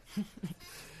on, baby.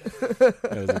 That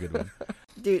was a good one.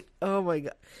 Dude, oh my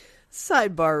God.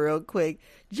 Sidebar real quick.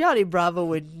 Johnny Bravo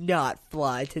would not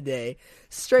fly today.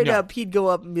 Straight up, he'd go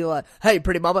up and be like, hey,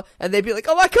 pretty mama. And they'd be like,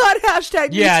 oh my God,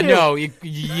 hashtag me too.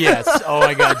 Yes. Oh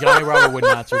my God, Johnny Bravo would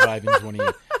not survive in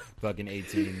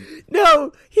 2018.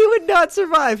 No, he would not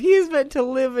survive. He is meant to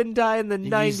live and die in the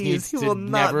 90s. He will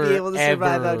not be able to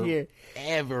survive out here.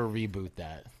 Ever reboot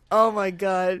that. Oh my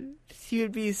God, he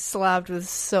would be slapped with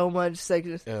so much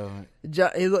sexual.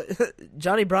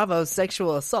 Johnny Bravo's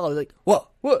sexual assault. He's like, what?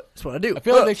 That's what I do. I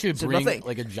feel like they should bring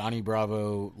like a Johnny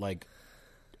Bravo, like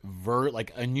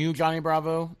a new Johnny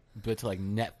Bravo, but to like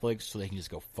Netflix, so they can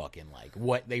just go fucking like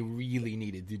what they really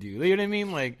needed to do. You know what I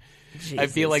mean? Like, Jesus I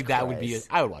feel like that Christ. would be.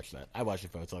 I would watch that. I watched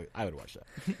it, folks. I would watch that.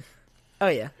 Oh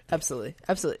yeah, absolutely.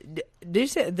 Did you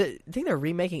say? I think they're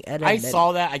remaking Ed, I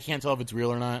saw that. I can't tell if it's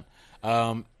real or not.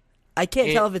 I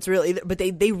can't tell if it's real either, but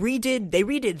they redid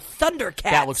Thundercats.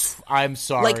 That looks. I'm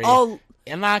sorry. Like all.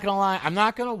 I'm not gonna lie. I'm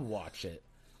not gonna watch it.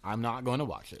 But I'm not gonna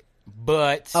watch it.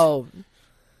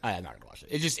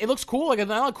 It looks cool. Like it's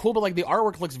not cool, but like the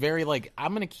artwork looks very like.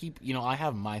 I'm gonna keep. I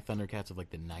have my Thundercats of like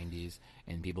the '90s,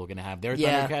 and people are gonna have their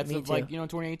Thundercats of like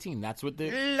 2018. That's what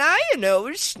they're. They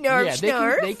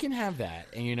can have that,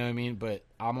 and you know what I mean. But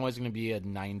I'm always gonna be a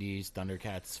 '90s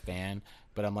Thundercats fan.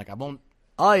 But I'm like I won't.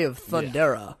 Eye of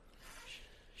Thundera. Yeah.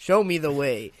 Show me the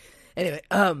way. Anyway,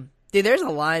 dude, there's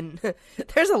a line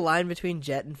between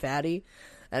Jet and Fatty,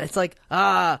 and it's like,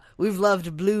 we've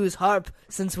loved blues harp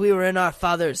since we were in our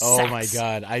father's sax. Oh my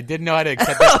God, I didn't know how to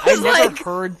accept that.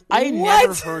 I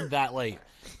never heard that like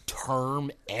term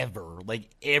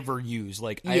ever used.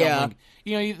 Like I don't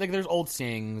think, like there's old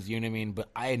sayings, you know what I mean, but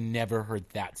I had never heard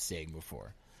that saying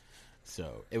before.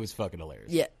 So it was fucking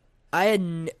hilarious. Yeah. I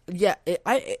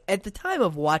at the time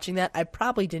of watching that, I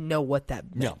probably didn't know what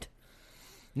that meant.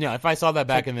 No, if I saw that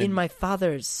back in my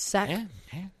father's sack. Yeah.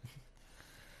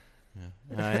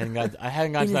 I hadn't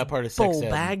got to that part of sex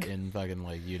ed in fucking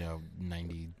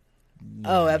 90.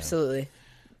 Oh, absolutely,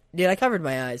 dude. I covered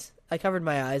my eyes.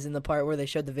 In the part where they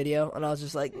showed the video, and I was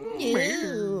just like,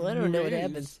 ew, I don't know what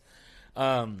happens.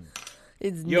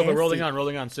 It's nasty. But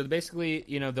rolling on. So basically,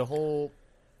 the whole.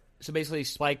 So basically,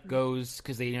 Spike goes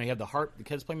because they, you have the harp. The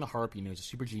kid's playing the harp. He's a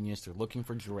super genius. They're looking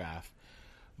for Giraffe,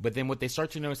 but then what they start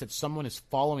to notice that someone is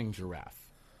following Giraffe.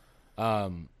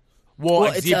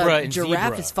 It's Zebra and Giraffe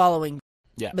Zebra is following.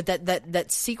 Yeah, but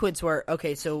that sequence where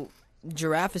so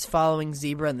Giraffe is following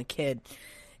Zebra and the kid,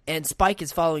 and Spike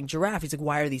is following Giraffe. He's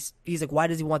like, why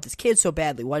does he want this kid so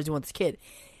badly? Why does he want this kid?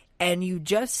 And you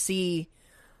just see,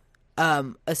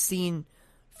 a scene.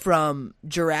 From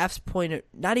Giraffe's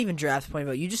not even Giraffe's point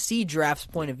of view. You just see Giraffe's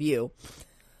point of view,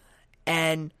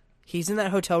 and he's in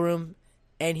that hotel room,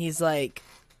 and he's like,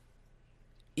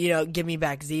 give me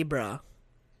back Zebra,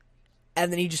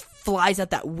 and then he just flies out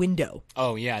that window.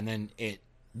 Oh yeah, and then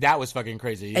that was fucking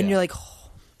crazy. Yeah. And you're like,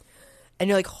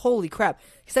 holy crap,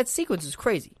 because that sequence was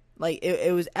crazy. Like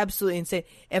it was absolutely insane.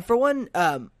 And for one,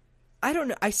 I don't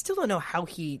know. I still don't know how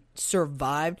he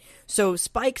survived. So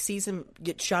Spike sees him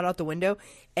get shot out the window,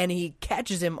 and he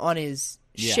catches him on his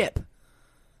ship.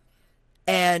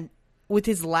 And with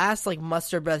his last like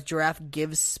mustard breath, Giraffe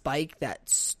gives Spike that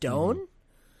stone,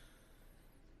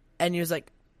 and he was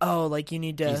like, "Oh, like you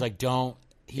need to." He's like, "Don't."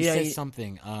 He says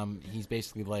something. He's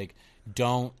basically like,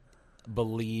 "Don't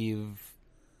believe."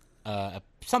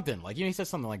 Something like he says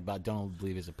something like about don't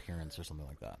believe his appearance or something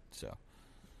like that. So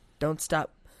don't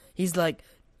stop. He's like,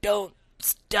 don't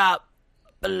stop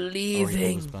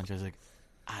believing. Or I was like,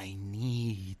 I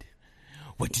need.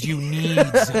 What do you need,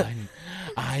 son?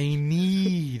 I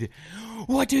need.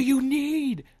 What do you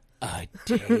need? A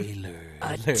tailor.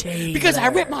 A tailor. Because I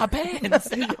ripped my pants.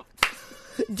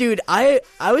 Dude, I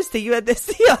was thinking about this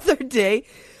the other day.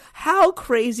 How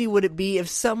crazy would it be if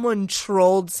someone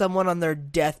trolled someone on their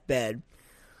deathbed?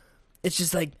 It's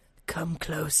just like, come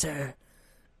closer.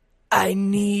 I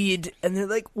need... And they're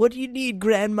like, what do you need,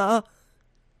 Grandma?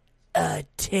 A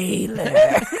tailor.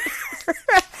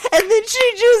 And then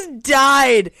she just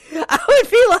died. I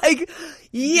would be like,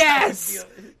 yes!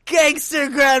 Gangster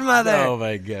grandmother! Oh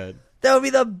my god. That would be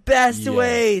the best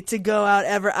way to go out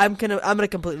ever. I'm gonna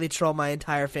completely troll my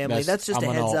entire family. That's just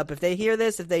a heads up. If they hear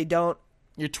this, if they don't...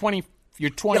 You're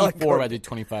 24, I did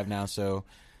 25 now, so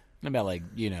in about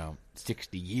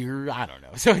 60 years, I don't know.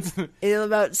 So it's in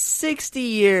about 60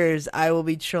 years, I will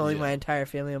be trolling my entire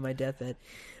family on my deathbed.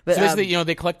 But so basically,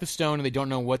 they collect the stone and they don't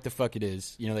know what the fuck it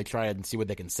is. They try it and see what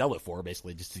they can sell it for,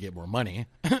 basically, just to get more money.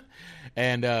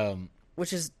 And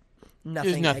which is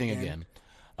nothing. There's nothing again.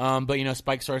 But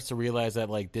Spike starts to realize that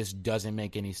this doesn't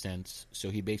make any sense. So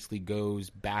he basically goes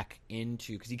back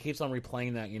into because he keeps on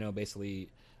replaying that. Basically.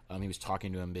 He was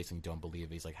talking to him, basically, don't believe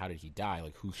it. He's like, how did he die?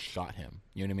 Like, who shot him?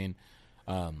 You know what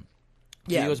I mean?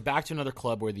 He goes back to another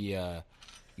club where the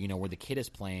kid is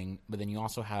playing, but then you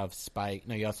also have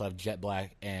you also have Jet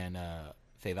Black and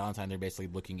Faye Valentine. They're basically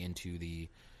looking into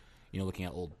looking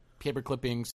at old paper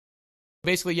clippings.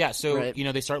 Basically, yeah, so, right.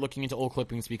 They start looking into old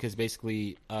clippings because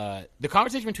basically the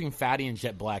conversation between Fatty and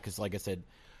Jet Black is, like I said,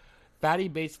 Fatty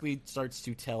basically starts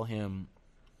to tell him,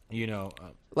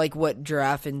 like what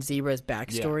Giraffe and Zebra's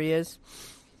backstory is.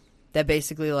 That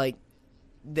basically like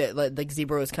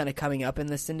Zebra was kind of coming up in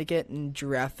the syndicate, and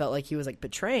Giraffe felt like he was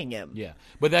betraying him. Yeah,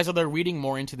 but as they're reading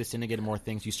more into the syndicate and more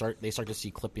things, they start to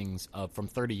see clippings from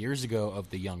 30 years ago of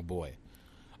the young boy.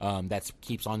 That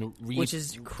keeps on which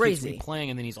is crazy keeps replaying,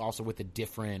 and then he's also with a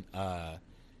different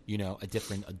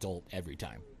adult every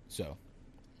time. So.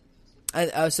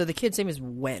 So the kid's name is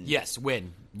Wen. Yes,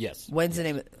 Wen. Yes. Wen is the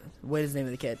name of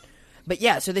the kid. But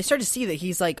yeah, so they start to see that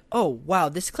he's like, oh, wow,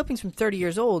 this clipping's from 30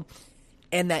 years old,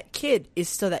 and that kid is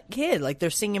still that kid. Like, they're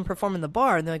seeing him perform in the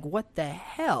bar, and they're like, what the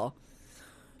hell?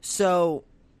 So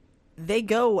they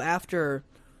go after...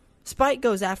 Spike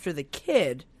goes after the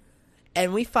kid,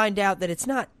 and we find out that it's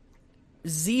not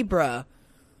Zebra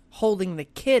holding the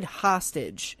kid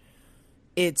hostage.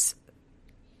 It's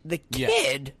the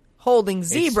kid... holding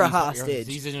Zebra hostage.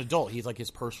 He's an adult. He's like his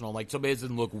personal, so it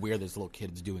doesn't look weird. This little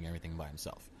kid's doing everything by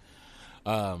himself.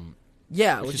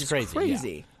 Which is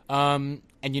crazy. Yeah.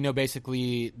 And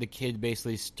basically, the kid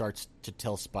basically starts to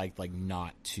tell Spike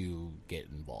not to get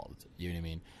involved. You know what I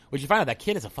mean? Which you find out that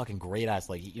kid is a fucking great ass,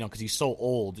 because he's so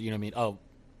old. You know what I mean? Oh,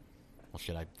 well,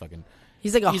 shit, I fucking.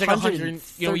 He's like 100.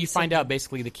 You find out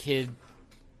basically the kid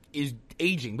is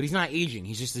aging, but he's not aging.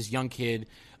 He's just this young kid.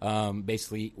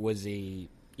 Basically, was a.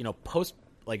 Post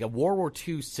a World War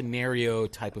II scenario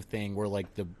type of thing where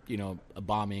a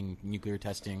bombing, nuclear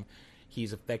testing,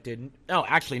 he's affected. No,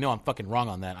 actually, no, I'm fucking wrong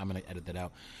on that. I'm going to edit that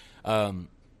out.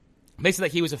 Basically,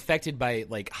 he was affected by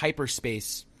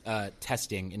hyperspace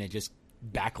testing, and it just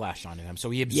backlashed onto him.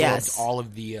 So he absorbed all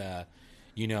of the,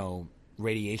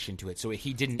 radiation to it. So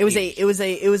he didn't. It was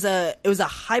a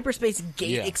hyperspace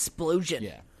gate explosion.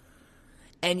 Yeah,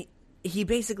 and he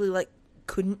basically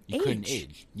couldn't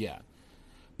age. Yeah.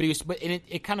 But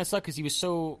it kind of sucked because he was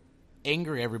so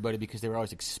angry at everybody because they were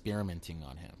always experimenting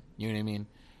on him. You know what I mean?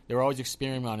 They were always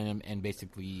experimenting on him, and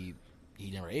basically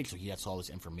he never aged, so he had all this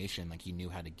information, he knew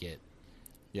how to get.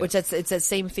 Yeah. Which it's that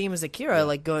same theme as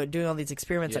Akira, doing all these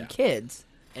experiments on kids.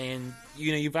 And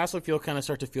you also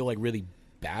start to feel really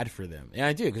bad for them, and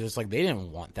I do because it's they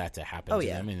didn't want that to happen to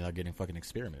them, and they're getting fucking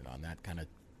experimented on. That kind of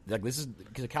this is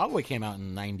because the Cowboy came out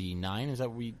in '99. Is that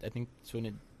I think it's when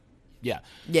it. Yeah.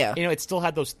 Yeah. It still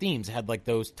had those themes. It had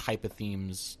those type of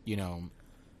themes,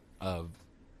 of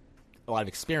a lot of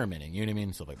experimenting, you know what I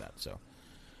mean? Stuff like that. So,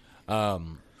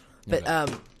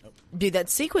 dude, that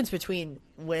sequence between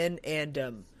Wen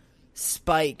and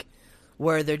Spike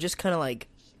where they're just kind of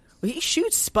he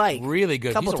shoots Spike really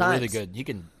good. He's really good.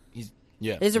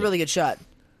 He's a really good shot.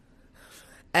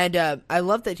 And I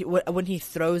love that when he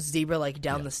throws Zebra like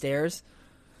down the stairs,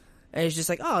 and he's just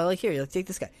like, "Oh, like here, take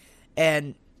this guy,"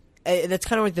 and that's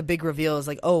kind of like the big reveal is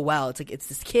like, "Oh wow, it's like it's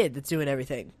this kid that's doing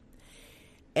everything,"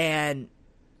 and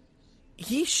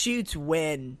he shoots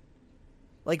Wen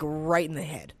like right in the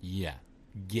head. Yeah,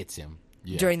 gets him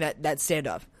during that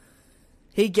standoff.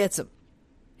 He gets him.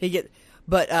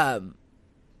 But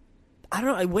I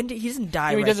don't know. He doesn't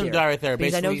die. He right doesn't here. die right there.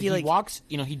 Because Basically, I know he walks.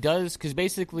 He does because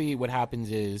basically what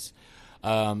happens is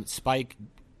Spike,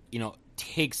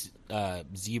 takes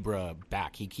Zebra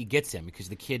back. He gets him because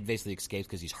the kid basically escapes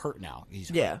because he's hurt now. He's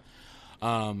hurt.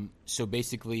 So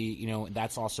basically,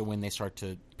 that's also when they start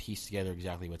to piece together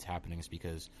exactly what's happening. Is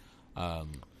because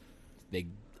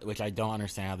which I don't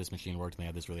understand how this machine works. And they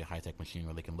have this really high tech machine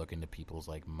where they can look into people's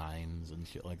like minds and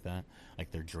shit like that,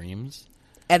 like their dreams.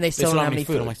 And they still don't have any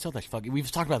food. I'm like, sell that fucking. We've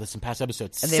talked about this in past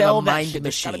episodes. And they have sell a that mind shit.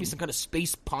 There's gotta be machine. some kind of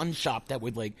space pawn shop that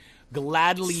would like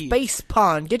gladly Space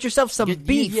pawn. Get yourself some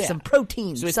beef, some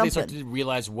protein, so something. They start to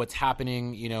realize what's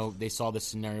happening. They saw this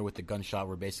scenario with the gunshot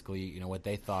where basically, what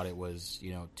they thought it was,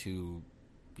 two,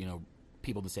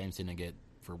 people the same syndicate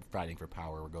for fighting for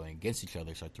power were going against each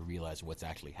other. Start to realize what's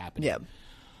actually happening. Yeah.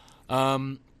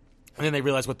 And then they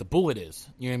realize what the bullet is.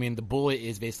 You know what I mean? The bullet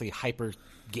is basically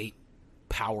hypergate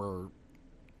power,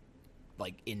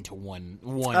 like into one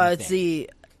It's thing.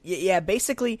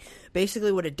 basically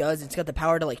what it does. It's got the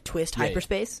power to like twist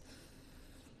hyperspace,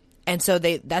 and so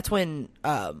that's when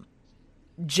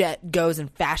Jet goes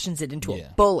and fashions it into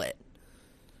a bullet,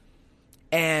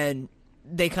 and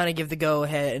they kind of give the go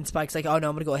ahead. And Spike's like, "Oh no,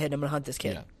 I'm gonna go ahead and I'm gonna hunt this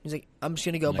kid." Yeah. He's like, "I'm just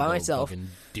gonna go by myself." And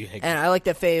I like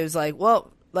that Faye was like,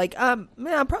 "Well, like I'm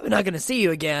probably not gonna see you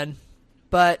again,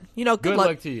 but good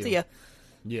luck to you. See ya."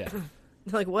 Yeah,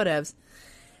 like whatevs.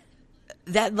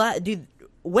 That dude,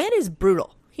 Wen is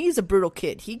brutal. He's a brutal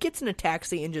kid. He gets in a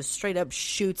taxi and just straight up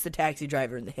shoots the taxi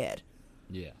driver in the head.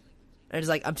 Yeah. And he's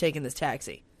like, I'm taking this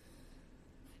taxi.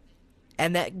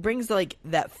 And that brings like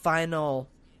that final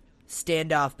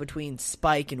standoff between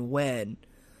Spike and Wen.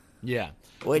 Yeah.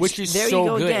 Which is there so you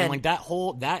go good. again. And like that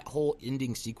whole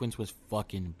ending sequence was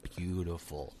fucking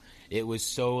beautiful. It was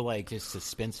so like just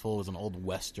suspenseful. It was an old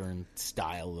Western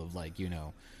style of like,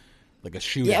 like a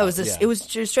shootout. Yeah, it was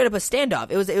just straight up a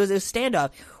standoff. It was a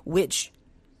standoff, which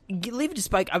leave it to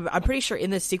Spike. I'm pretty sure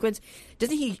in this sequence,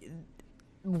 doesn't he?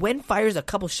 Wen fires a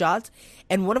couple shots,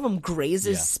 and one of them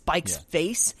grazes Spike's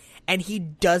face, and he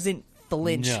doesn't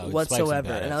flinch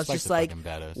whatsoever. And I was Spike's just like,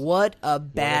 "What a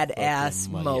badass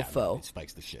mofo!" Yeah,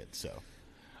 Spike's the shit. So,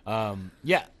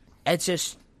 it's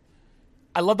just.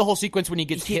 I love the whole sequence when he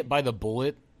gets hit by the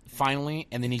bullet finally,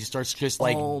 and then he starts just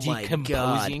like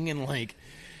decomposing and like.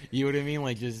 You know what I mean?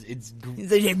 Like, just it's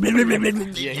yeah.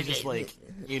 He's just like,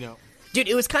 dude.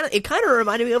 It kind of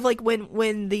reminded me of like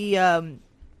when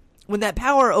that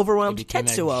power overwhelmed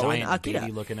Tetsuo and Akira,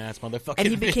 looking ass motherfucker, and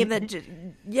he became that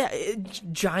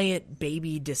giant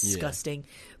baby, disgusting. Yeah.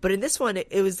 But in this one,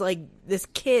 it was like this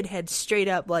kid had straight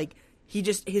up like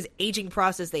his aging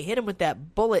process. They hit him with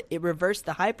that bullet. It reversed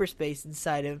the hyperspace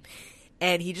inside him,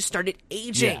 and he just started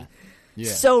aging. Yeah.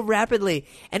 Yeah. So rapidly,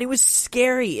 and it was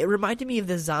scary. It reminded me of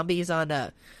the zombies on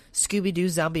Scooby-Doo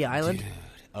Zombie Island. Dude.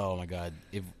 Oh my god!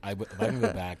 If I can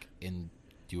go back and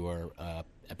do our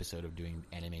episode of doing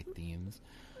anime themes,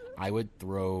 I would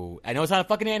throw. I know it's not a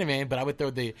fucking anime, but I would throw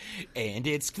the "and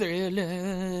it's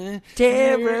thriller,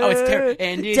 terror, oh it's terror,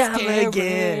 and it's time terror,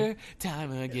 again,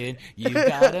 time again. You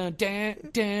gotta dun,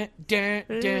 dun, dun,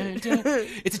 dun, dun.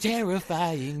 It's a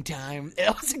terrifying time."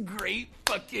 That was a great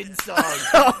fucking song.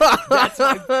 That's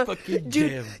my fucking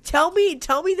dude. Tell me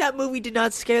that movie did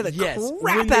not scare the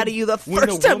crap out of you the when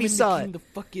first time you saw it. The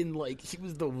fucking like he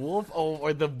was the wolf,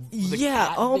 or the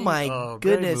cat oh thing. My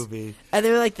goodness! Movie. And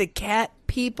they were like the cat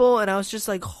people, and I was just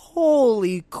like,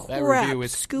 "Holy crap!"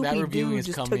 Scooby-Doo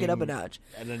just took it up a notch.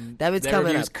 That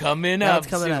one's coming up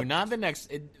soon. Not the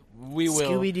next. We will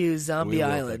Scooby-Doo Zombie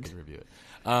Island. Review it.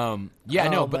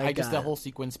 But I guess that whole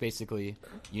sequence basically,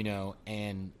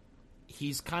 and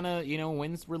he's kind of,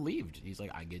 Wen's relieved. He's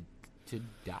like, I get to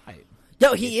die.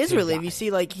 No, he is relieved. You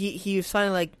see, like he was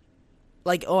finally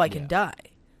like, oh, I can die,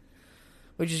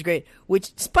 which is great.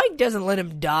 Which Spike doesn't let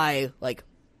him die like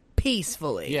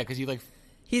peacefully. Yeah, because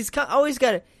he's always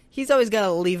got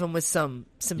to leave him with some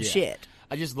shit.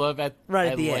 I just love at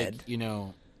the end.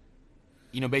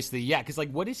 Basically, yeah. Because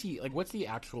like, what is he like? What's the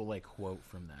actual like quote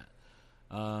from that?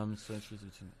 I'm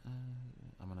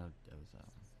gonna.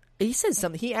 He says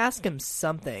something. He asked him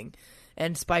something,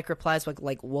 and Spike replies like,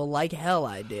 "Well, like hell,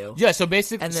 I do." Yeah. So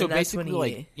basically,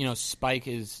 like Spike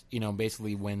is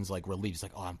basically Wen's like relieved. He's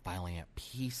like, "Oh, I'm finally at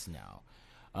peace now."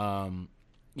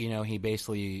 you know, he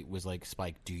basically was like,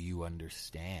 Spike, do you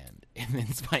understand? And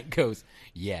then Spike goes,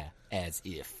 yeah, as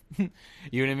if. You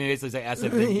know what I mean? It's like as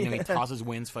if, you know, he tosses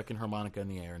Wynn's fucking harmonica in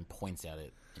the air and points at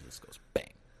it, and just goes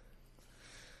bang.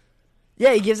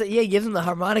 Yeah, he gives him the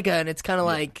harmonica, and it's kind of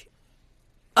like,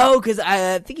 oh, because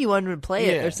I think he wanted to play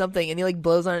it or something, and he like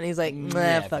blows on it, and he's like,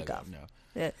 nah, fuck off. No.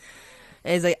 Yeah.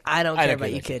 And he's like, I don't care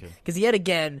about you, kid. Because yet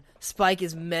again, Spike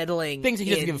is meddling things he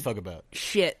doesn't give a fuck about.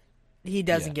 Shit. He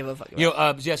doesn't give a fuck about. You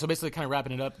know, so basically kind of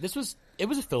wrapping it up, it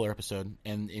was a filler episode,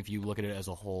 and if you look at it as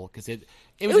a whole, because it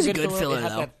was a good filler. It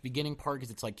had that beginning part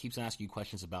because it's like keeps on asking you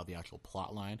questions about the actual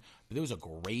plot line, but it was a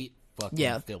great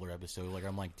fucking filler episode. Like,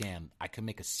 I'm like, damn, I could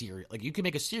make a series. Like, you could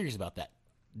make a series about that.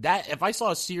 That if I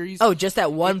saw a series, just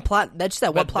that one plot. That's just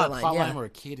that one plot line. Line where a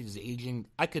kid is aging,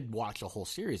 I could watch a whole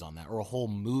series on that or a whole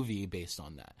movie based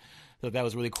on that. So that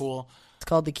was really cool. It's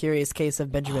called The Curious Case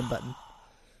of Benjamin Button.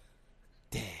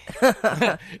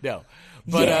 Damn. No,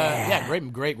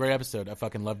 but great episode. I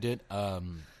fucking loved it. Good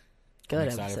I'm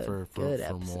excited episode.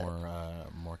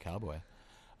 for more Cowboy.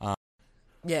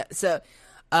 Yeah. So,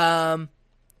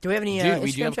 do we have any?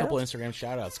 We do have a couple Instagram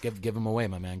shout outs. Give them away,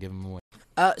 my man. Give them away.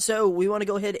 So we want to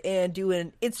go ahead and do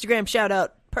an Instagram shout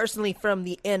out personally from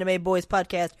the Anime Boys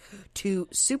podcast to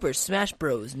Super Smash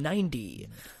Bros 90.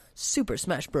 Super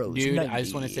Smash Bros. Dude, 90. I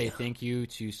just want to say thank you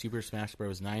to Super Smash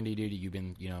Bros. 90, dude. You've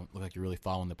been, look like you're really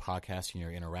following the podcast and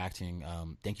you're interacting.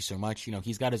 Thank you so much.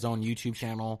 He's got his own YouTube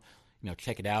channel.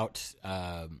 Check it out.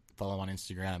 Follow him on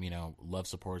Instagram. Love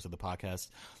supporters of the podcast.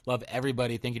 Love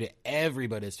everybody. Thank you to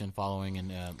everybody that's been following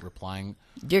and replying.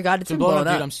 Dear God, it's been blown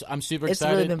up. Dude, I'm super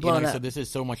excited. Really been blown up. So this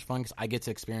is so much fun because I get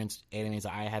to experience animes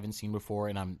I haven't seen before,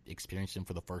 and I'm experiencing them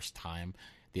for the first time.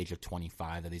 The age of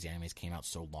 25 that these animes came out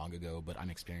so long ago, but I'm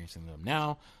experiencing them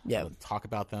now. Yeah, I'll talk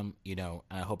about them. And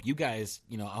I hope you guys,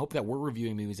 I hope that we're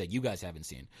reviewing movies that you guys haven't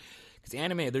seen, because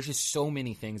anime, there's just so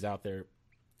many things out there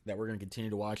that we're going to continue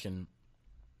to watch, and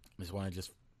I just want to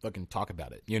just fucking talk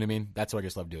about it. You know what I mean? That's why I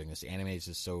just love doing this. Anime is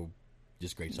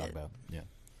just great to talk about. Yeah.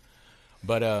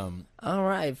 But all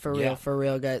right, for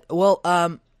real, guys.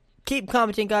 Well, keep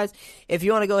commenting, guys. If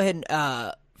you want to go ahead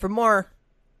and for more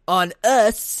on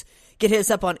us, hit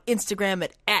us up on Instagram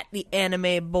at the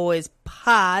Anime Boys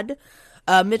Pod.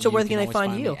 Mitchell, where can I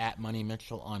find you? At Money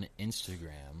Mitchell on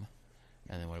Instagram.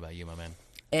 And then what about you, my man?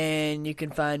 And you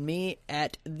can find me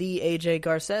at the AJ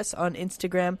Garces on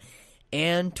Instagram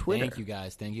and Twitter. Thank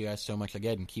you guys so much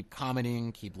again. Keep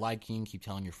commenting, keep liking, keep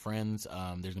telling your friends.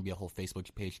 There's gonna be a whole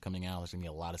Facebook page coming out. There's gonna be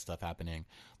a lot of stuff happening.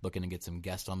 Looking to get some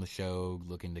guests on the show.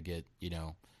 Looking to get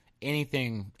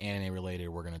anything anime related.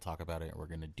 We're gonna talk about it. We're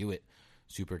gonna do it.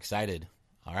 Super excited.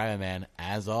 All right, man.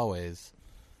 As always.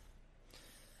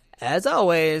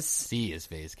 See his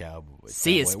face, Cowboy.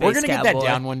 See his face, We're gonna Cowboy. Get that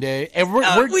down one day. And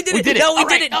we did it. No, we All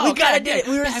did it. Right. We gotta do it.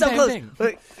 We were so close.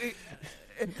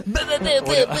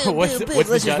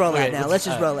 Let's just roll that now. Let's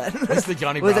just roll that. What's the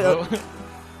Johnny Bravo? Can't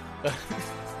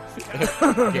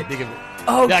think of it.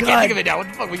 Oh, God. I can't think of it now. What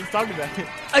the fuck were you talking about?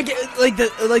 I get like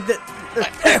the.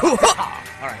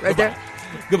 All right, right there.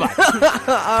 Goodbye.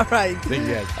 All right. Thank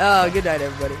you guys. Oh, good night,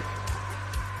 everybody.